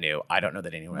dad knew. I don't know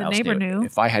that anyone The else neighbor knew.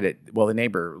 If I had it, well, the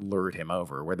neighbor lured him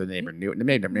over. Whether the neighbor knew, the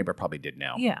neighbor probably did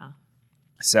know. Yeah.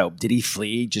 So did he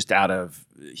flee just out of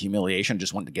humiliation,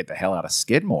 just wanted to get the hell out of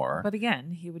Skidmore? But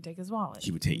again, he would take his wallet.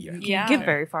 He would take, You can't get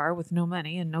very far with no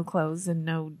money and no clothes and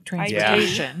no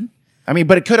transportation. I mean,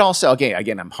 but it could also,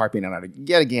 again, I'm harping on it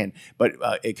yet again, but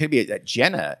it could be that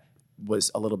Jenna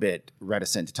was a little bit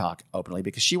reticent to talk openly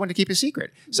because she wanted to keep a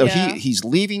secret. So he's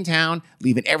leaving town,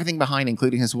 leaving everything behind,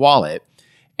 including his wallet,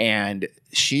 and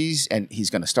he's going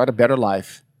to start a better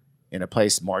life in a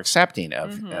place more accepting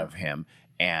of him,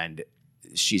 and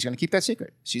she's going to keep that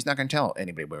secret. She's not going to tell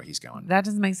anybody where he's going. That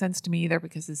doesn't make sense to me either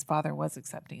because his father was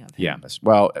accepting of him. Yeah.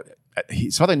 Well,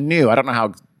 his father knew. I don't know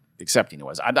how accepting he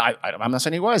was. I'm not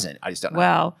saying he wasn't. I just don't know.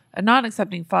 Well, a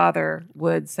non-accepting father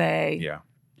would say,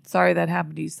 sorry that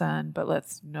happened to you, son, but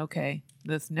let's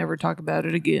never talk about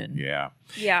it again. Yeah.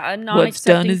 Yeah, a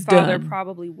non-accepting father done.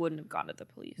 probably wouldn't have gone to the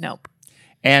police. Nope.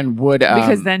 And would...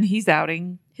 because then he's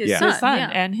outing his son yeah.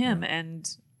 and him. And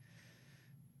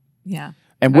yeah.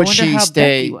 And would she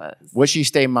stay? Would she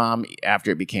stay mom after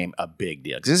it became a big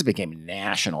deal? Because this became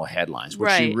national headlines.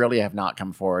 Would she really have not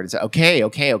come forward and said,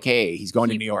 "Okay, he's going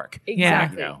to New York"?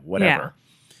 Exactly. Whatever.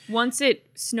 Yeah. Once it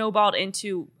snowballed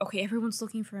into, okay, everyone's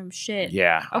looking for him. Shit.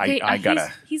 Yeah. Okay, I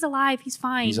gotta. He's alive. He's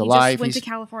fine. He's alive. Just went to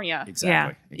California.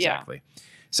 Exactly.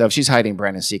 So if she's hiding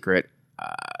Brandon's secret,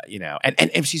 and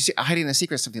if she's hiding a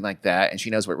secret, something like that, and she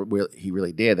knows what he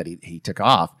really did, that he took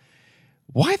off.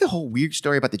 Why the whole weird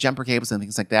story about the jumper cables and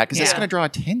things like that? Because that's going to draw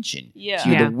attention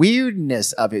to the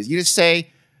weirdness of his. You just say,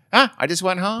 I just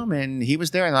went home and he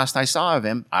was there, and last I saw of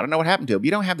him, I don't know what happened to him.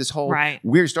 You don't have this whole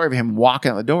weird story of him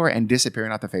walking out the door and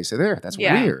disappearing off the face of the earth. That's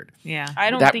weird. Yeah.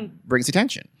 That brings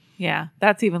attention. Yeah.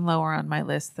 That's even lower on my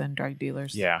list than drug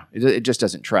dealers. Yeah. It just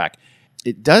doesn't track.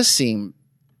 It does seem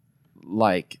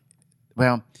like,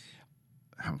 well.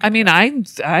 I mean, I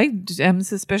am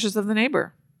suspicious of the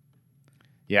neighbor.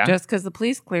 Yeah. Just because the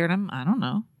police cleared him, I don't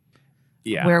know.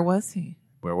 Yeah. Where was he?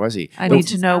 I need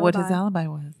to know what his alibi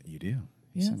was. You do.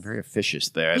 Yes. I'm very officious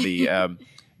there.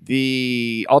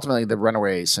 The ultimately the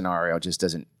runaway scenario just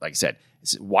doesn't, like I said,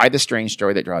 it's why the strange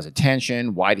story that draws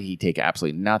attention? Why did he take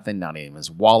absolutely nothing? Not even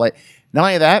his wallet. Not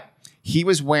only that, he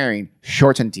was wearing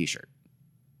shorts and a t-shirt.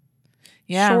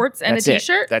 Yeah. Shorts and a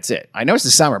t-shirt? That's it. I know it's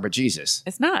the summer, but Jesus.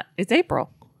 It's not. It's April.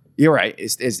 You're right.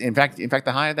 It's in fact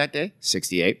the high of that day,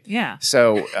 68. Yeah.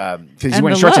 So because he's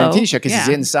wearing shorts and a t-shirt because he's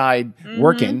inside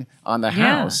working on the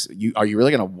house. Are you really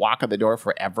going to walk out the door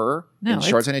forever in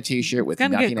shorts and a t-shirt with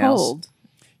nothing else?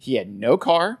 He had no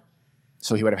car,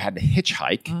 so he would have had to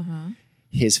hitchhike. Mm-hmm.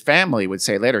 His family would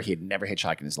say later he had never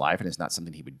hitchhiked in his life, and it's not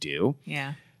something he would do.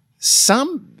 Yeah.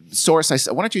 One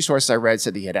or two sources I read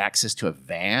said that he had access to a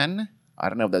van. I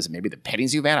don't know if that's maybe the petting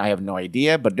zoo van. I have no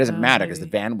idea, but it doesn't matter because the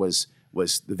van was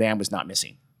not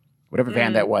missing. Whatever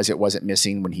van that was, it wasn't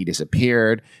missing when he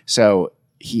disappeared. So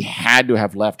he had to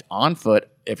have left on foot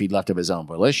if he left of his own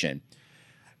volition.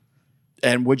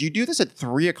 And would you do this at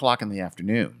 3:00 in the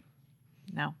afternoon?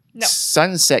 No.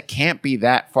 Sunset can't be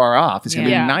that far off. It's going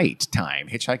to be night time.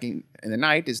 Hitchhiking in the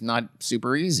night is not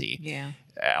super easy. Yeah.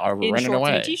 Or in running shorts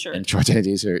away. And a t-shirt. In shorts and a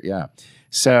t-shirt, yeah.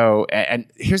 So, and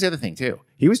here's the other thing too.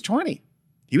 He was 20.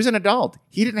 He was an adult.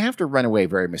 He didn't have to run away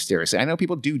very mysteriously. I know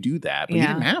people do that, but he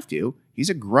didn't have to. He's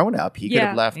a grown-up. He could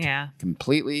have left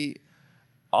completely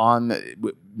on,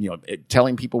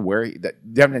 telling people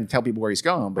didn't tell people where he's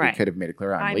going, but he could have made it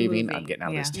clear, I'm leaving. I'm getting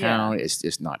out of this town. It's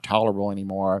just not tolerable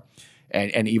anymore.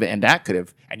 And that could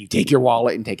have, and you take your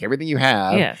wallet and take everything you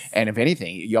have. Yes. And if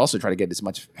anything, you also try to get as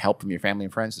much help from your family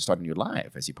and friends to start a new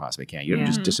life as you possibly can. You don't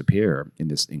just disappear in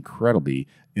this incredibly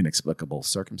inexplicable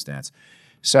circumstance.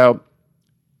 So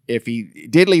if he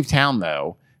did leave town,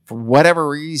 though, for whatever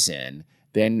reason,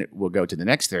 then we'll go to the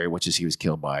next theory, which is he was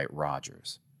killed by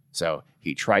Rogers. So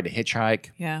he tried to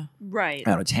hitchhike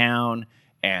out of town,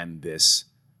 and this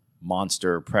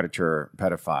monster predator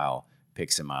pedophile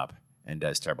picks him up and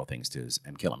does terrible things to us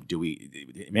and kill him.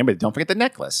 Don't forget the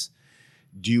necklace.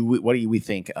 What do we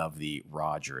think of the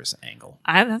Rogers angle?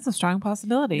 That's a strong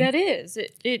possibility. That is.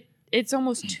 It's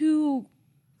almost too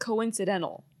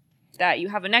coincidental that you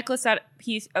have a necklace that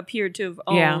he appeared to have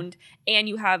owned, and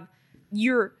you have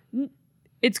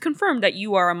it's confirmed that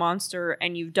you are a monster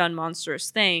and you've done monstrous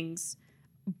things,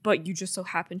 but you just so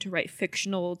happen to write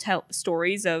fictional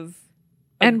stories of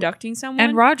abducting someone.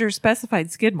 And Rogers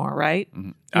specified Skidmore, right?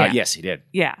 Mm-hmm. Yes, he did.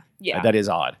 Yeah. That is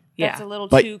odd. That's a little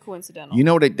too coincidental. You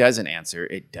know what it doesn't answer?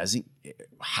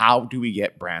 How do we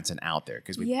get Branson out there?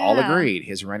 Because we've all agreed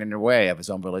his running away of his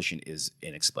own volition is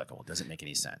inexplicable. It doesn't make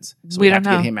any sense. So we have to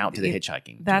get him out to the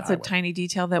hitchhiking. That's a tiny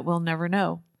detail that we'll never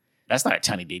know. That's not a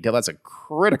tiny detail. That's a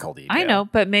critical detail. I know,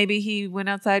 but maybe he went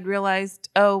outside, realized,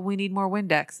 we need more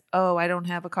Windex. Oh, I don't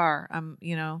have a car.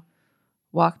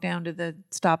 Walk down to the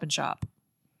Stop and Shop.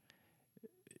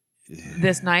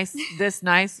 This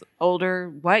nice older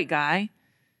white guy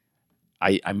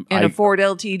in a Ford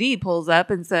LTD pulls up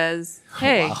and says,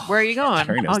 "Hey, where are you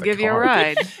going? I'll give you a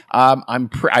ride."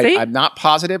 I'm not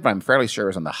positive, but I'm fairly sure it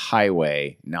was on the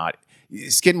highway.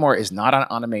 Skidmore is not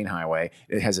on a main highway.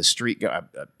 It has a street, a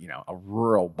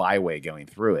rural byway going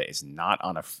through it. It's not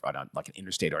on like an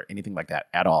interstate or anything like that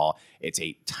at all. It's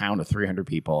a town of 300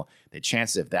 people. The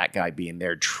chances of that guy being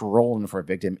there trolling for a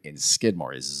victim in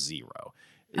Skidmore is zero.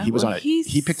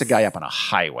 He picked a guy up on a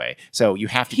highway, so you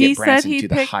have to get Branson to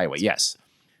the highway. Yes,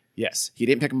 he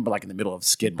didn't pick him like in the middle of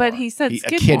Skidmore. But he said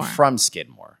Skidmore. A kid from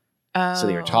Skidmore. Oh. So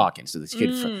they were talking. So this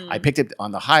kid, I picked it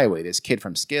on the highway. This kid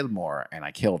from Skidmore, and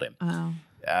I killed him. Oh.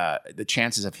 the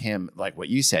chances of him, like what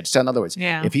you said. So in other words,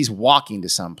 if he's walking to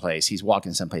someplace, he's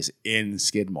walking someplace in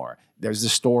Skidmore. There's a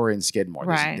store in Skidmore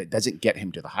that doesn't get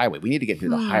him to the highway. We need to get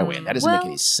him to the highway, and that doesn't make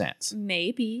any sense.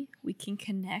 Maybe we can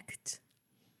connect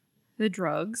the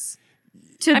drugs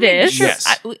to this. Sure,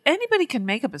 yes. Anybody can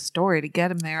make up a story to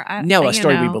get him there. A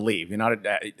story we believe. You're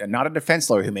not a defense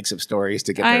lawyer who makes up stories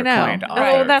to get their client off.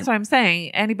 Well, that's what I'm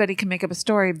saying. Anybody can make up a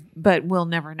story, but we'll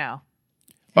never know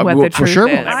what the truth for sure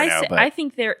is. We'll never know, I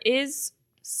think there is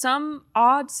some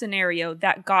odd scenario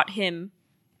that got him,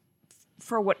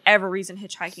 for whatever reason,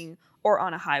 hitchhiking or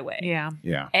on a highway.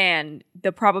 Yeah. And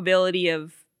the probability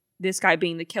of this guy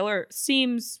being the killer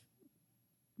seems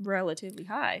relatively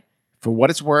high. For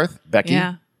what it's worth, Becky,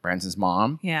 Branson's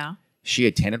mom, she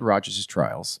attended Rogers'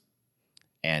 trials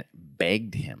and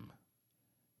begged him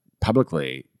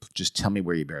publicly, just tell me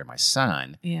where you buried my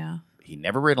son. Yeah. He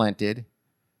never relented.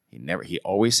 He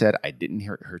always said, I didn't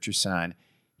hurt your son.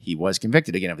 He was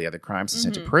convicted again of the other crimes and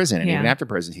sent to prison. And even after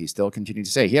prison, he still continued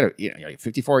to say he had a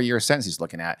 54-year sentence he's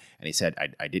looking at. And he said,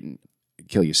 I didn't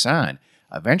kill your son.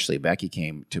 Eventually, Becky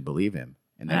came to believe him.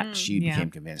 And that she became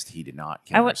convinced he did not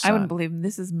kill her son. I wouldn't believe him.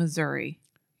 This is Missouri.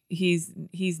 He's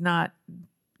not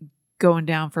going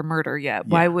down for murder yet.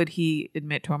 Why would he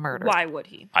admit to a murder? Why would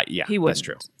he? He wouldn't. That's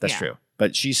true. That's true.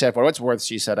 But she said, for what it's worth,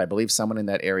 she said, I believe someone in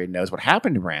that area knows what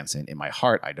happened to Branson. In my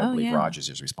heart, I don't believe Rogers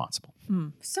is responsible.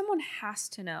 Someone has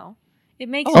to know. It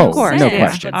makes of course, no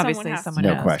question. Obviously, someone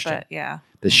knows. No question. But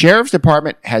the sheriff's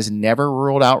department has never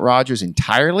ruled out Rogers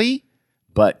entirely,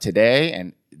 but today,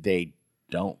 and they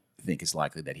don't think it's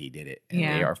likely that he did it. And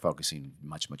they are focusing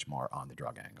much, much more on the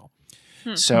drug angle.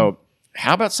 So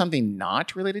how about something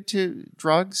not related to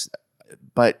drugs,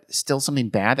 but still something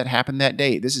bad that happened that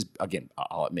day? This is, again,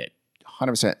 I'll admit,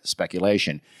 100%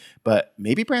 speculation, but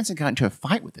maybe Branson got into a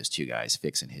fight with those two guys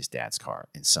fixing his dad's car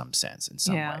in some sense, in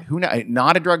some way. Who knows?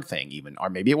 Not a drug thing even, or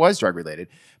maybe it was drug related,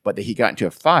 but that he got into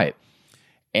a fight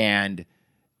and,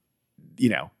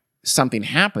 something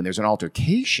happened. There's an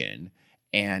altercation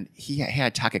and he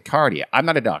had tachycardia. I'm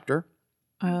not a doctor,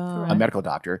 a medical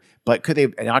doctor, but could they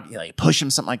not push him,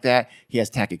 something like that? He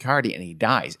has tachycardia and he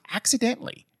dies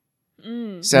accidentally.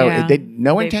 So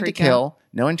no intent to kill,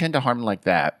 no intent to harm him like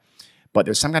that. But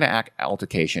there's some kind of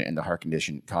altercation and the heart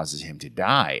condition causes him to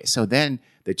die. So then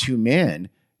the two men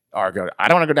are going, I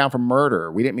don't want to go down for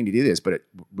murder. We didn't mean to do this, but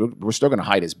we're still going to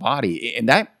hide his body. And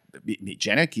that,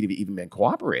 Jenna could have even been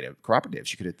cooperative.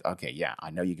 She could have,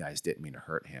 I know you guys didn't mean to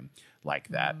hurt him like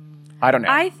that. I don't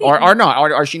know. Or not.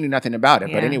 Or she knew nothing about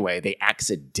it. But anyway, they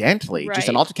accidentally, just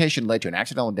an altercation led to an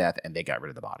accidental death and they got rid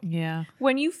of the body. Yeah.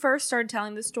 When you first started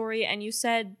telling the story and you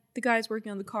said the guy's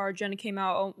working on the car, Jenna came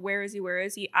out, oh, where is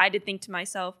he? I did think to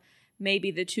myself,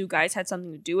 maybe the two guys had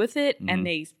something to do with it and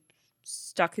they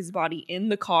stuck his body in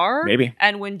the car. Maybe.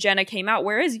 And when Jenna came out,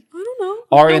 where is he? I don't know.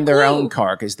 Or in their own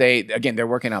car, because they're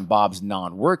working on Bob's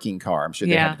non-working car. I'm sure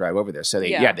they had to drive over there. So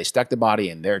they stuck the body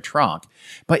in their trunk.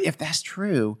 But if that's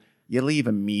true, you leave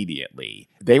immediately.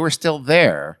 They were still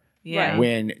there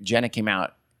when Jenna came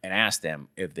out and asked them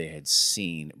if they had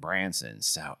seen Branson.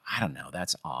 So I don't know.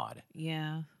 That's odd.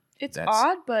 Yeah. It's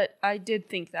odd, but I did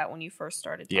think that when you first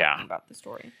started talking about the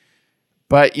story.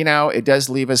 But, it does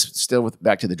leave us still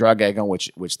back to the drug angle,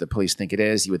 which the police think it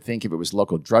is. You would think if it was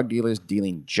local drug dealers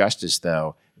dealing justice,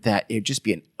 though, that it'd just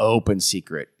be an open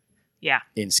secret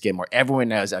in Skidmore. Everyone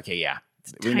knows,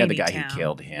 we know the guy who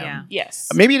killed him. Yeah. Yes.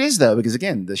 Maybe it is, though, because,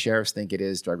 again, the sheriffs think it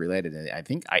is drug-related. And I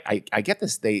think, I get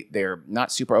this, they're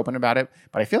not super open about it,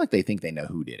 but I feel like they think they know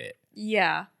who did it.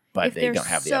 Yeah. But if they don't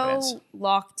have the evidence. so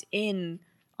locked in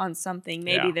on something,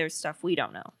 maybe there's stuff we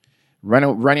don't know.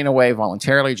 Running away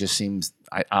voluntarily just seems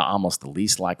almost the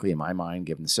least likely in my mind,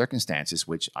 given the circumstances,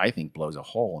 which I think blows a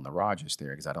hole in the Rogers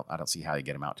theory because I don't see how you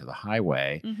get him out to the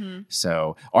highway.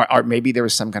 So, or maybe there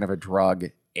was some kind of a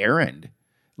drug errand,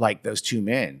 like those two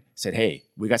men said, "Hey,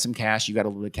 we got some cash. You got a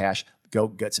little bit of cash. Go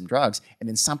get some drugs." And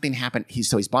then something happened.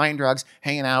 He's buying drugs,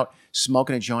 hanging out,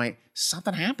 smoking a joint.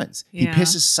 Something happens. He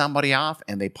pisses somebody off,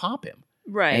 and they pop him.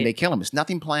 Right. And they kill him. It's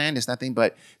nothing planned. It's nothing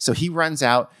but... So he runs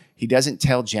out. He doesn't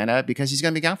tell Jenna because he's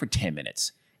going to be gone for 10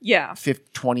 minutes. Yeah.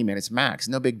 20 minutes max.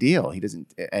 No big deal. He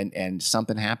doesn't... And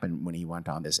something happened when he went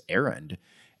on this errand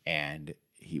and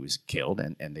he was killed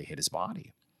and they hit his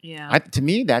body. Yeah. To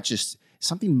me, that's just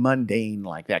something mundane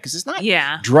like that. Because it's not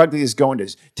Yeah. drug dealers going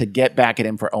to get back at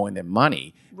him for owing them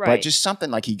money. Right. But just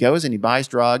something like he goes and he buys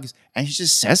drugs and he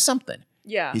just says something.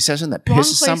 Yeah. He says something that Wrong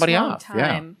pisses place, somebody wrong off. time.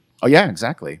 Yeah. Oh, yeah,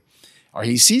 exactly. Or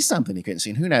he sees something he couldn't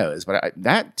see. Who knows? But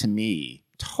that, to me,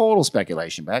 total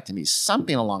speculation, but that, to me,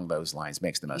 something along those lines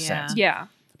makes the most sense. Yeah.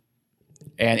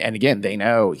 And again, they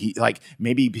know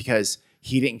maybe because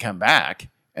he didn't come back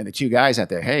And the two guys out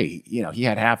there, hey, he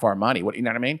had half our money. What, you know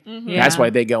what I mean? Mm-hmm. Yeah. That's why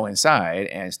they go inside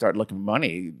and start looking for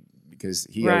money because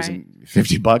he owes him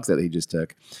 $50 that he just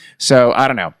took. So I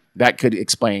don't know. That could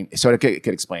explain. So it could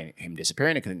explain him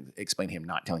disappearing. It could explain him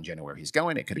not telling Jenna where he's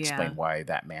going. It could explain why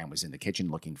that man was in the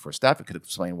kitchen looking for stuff. It could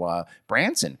explain why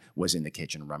Branson was in the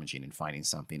kitchen rummaging and finding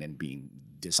something and being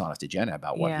dishonest to Jenna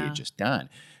about what he had just done.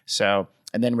 So,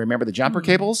 and then remember the jumper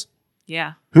cables?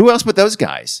 Yeah. Who else but those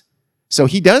guys? So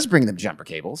he does bring them jumper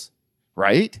cables,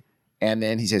 right? And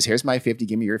then he says, here's my 50,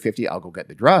 give me your 50, I'll go get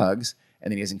the drugs. And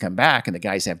then he doesn't come back, and the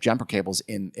guys have jumper cables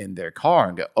in their car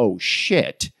and go, oh,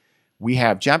 shit, we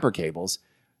have jumper cables.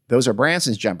 Those are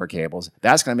Branson's jumper cables.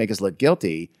 That's going to make us look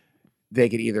guilty. They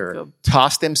could either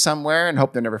toss them somewhere and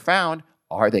hope they're never found,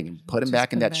 or they can put them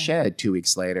back in that shed 2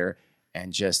 weeks later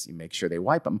and just make sure they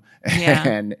wipe them.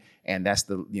 Yeah. and that's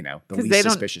the least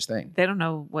suspicious thing. They don't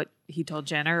know what he told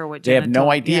Jenna or what They Jenna have no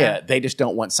told, idea. Yeah. They just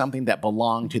don't want something that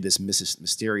belonged to this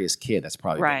mysterious kid that's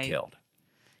probably been killed.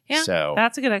 Yeah, so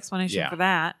that's a good explanation for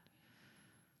that.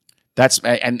 That's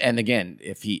and again,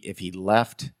 if he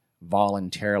left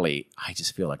voluntarily, I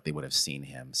just feel like they would have seen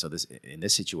him. So in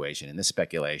this situation, in this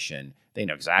speculation, they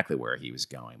know exactly where he was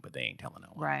going, but they ain't telling no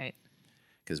one. Right.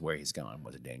 Because where he's going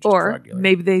was a dangerous Or drug dealer.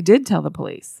 maybe they did tell the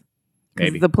police.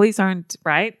 Maybe the police aren't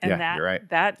right. And you're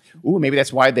right. Ooh, maybe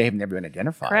that's why they have never been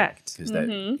identified. Correct. Because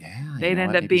they'd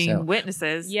end up being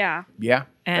witnesses. Yeah. Yeah,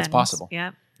 that's possible.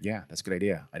 Yeah. Yeah, that's a good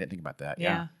idea. I didn't think about that.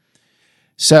 Yeah.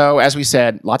 So as we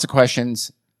said, lots of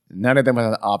questions. None of them with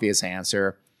an obvious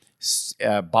answer.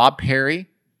 Bob Perry,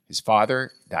 his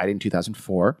father, died in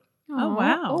 2004. Oh,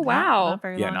 wow. Oh, wow. Not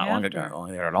very long not after.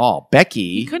 long there at all.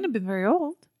 Becky. He couldn't have been very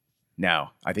old. No,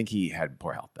 I think he had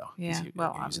poor health, though. Yeah, he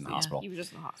was in the hospital. He was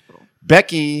just in the hospital.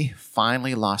 Becky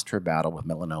finally lost her battle with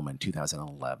melanoma in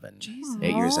 2011,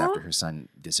 8 years after her son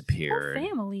disappeared. Poor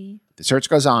family. The search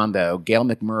goes on, though. Gail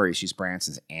McMurray, she's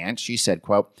Branson's aunt. She said,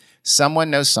 quote, someone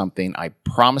knows something. I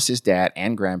promised his dad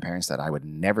and grandparents that I would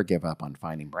never give up on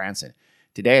finding Branson.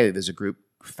 Today, there's a group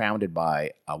founded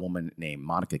by a woman named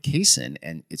Monica Kaysen,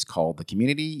 and it's called the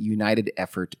Community United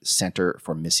Effort Center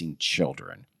for Missing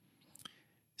Children.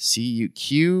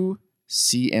 QCMC.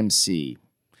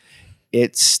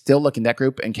 It's still looking, that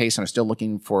group and Kaysen are still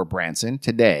looking for Branson.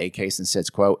 Today, Kaysen says,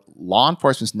 quote, law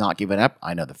enforcement's not giving up.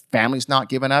 I know the family's not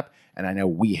giving up, and I know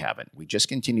we haven't. We just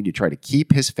continue to try to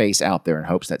keep his face out there in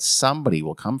hopes that somebody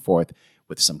will come forth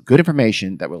with some good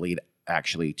information that will lead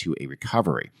actually to a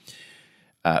recovery.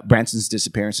 Branson's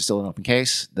disappearance is still an open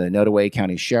case. The Nottoway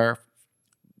County Sheriff,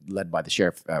 led by the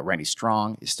Sheriff Randy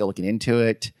Strong, is still looking into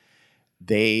it.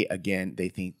 They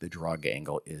think the drug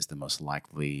angle is the most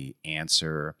likely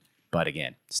answer. But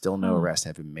again, still no arrests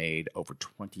have been made over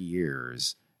 20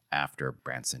 years after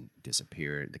Branson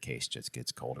disappeared. The case just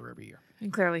gets colder every year.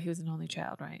 And clearly he was an only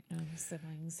child, right? No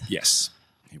siblings. Yes,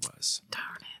 he was.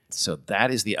 Darn it. So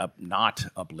that is the not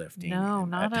uplifting, no,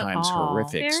 not at times all.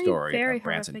 horrific story very of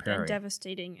Branson horrific Perry. and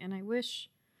devastating, and I wish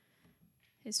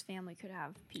his family could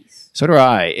have peace. So do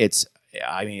I. It's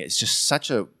just such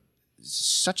a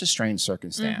strange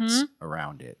circumstance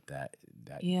around it that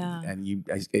yeah. And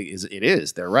it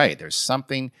is. They're right. There's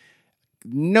something,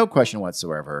 no question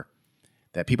whatsoever,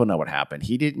 that people know what happened.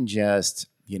 He didn't just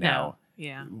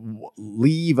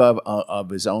leave of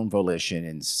his own volition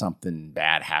and something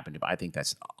bad happened to him. I think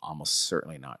that's almost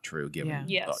certainly not true,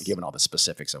 given all the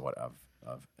specifics of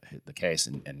the case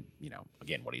and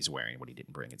again, what he's wearing, what he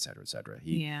didn't bring, et cetera, et cetera.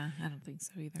 I don't think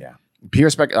so either. Yeah,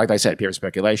 like I said, pure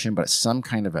speculation, but some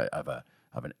kind of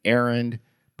an errand,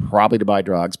 probably to buy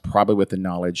drugs, probably with the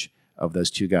knowledge of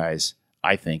those two guys,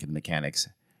 I think, and the mechanics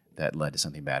that led to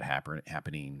something bad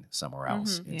happening somewhere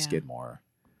else in Skidmore.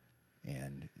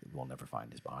 And we'll never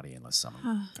find his body unless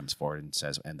someone comes forward and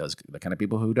says, and those the kind of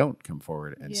people who don't come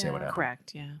forward and say what happened.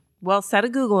 Correct, yeah. Well, set a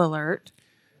Google alert.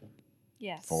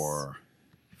 Yes. For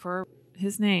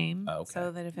his name,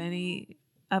 so that if any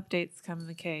updates come in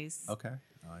the case. Okay.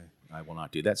 I will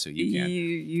not do that, so you can.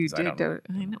 You did.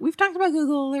 I know. We've talked about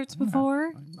Google alerts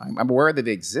before. I'm aware that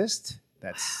they exist.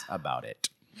 That's about it.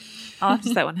 I'll have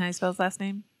to that one. How do you spell his last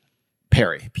name?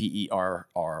 Perry. Perry.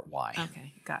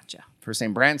 Okay, gotcha. First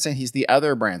name Branson. He's the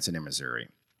other Branson in Missouri.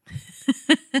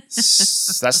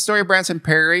 That's the story of Branson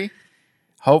Perry.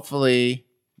 Hopefully,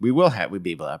 we'll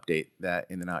be able to update that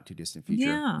in the not too distant future.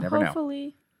 Yeah, Never know.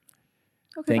 Hopefully.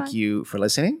 Okay, Thank you for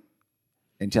listening.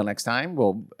 Until next time,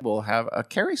 we'll have a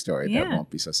Carrie story that won't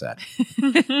be so sad.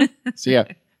 See ya.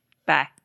 Bye.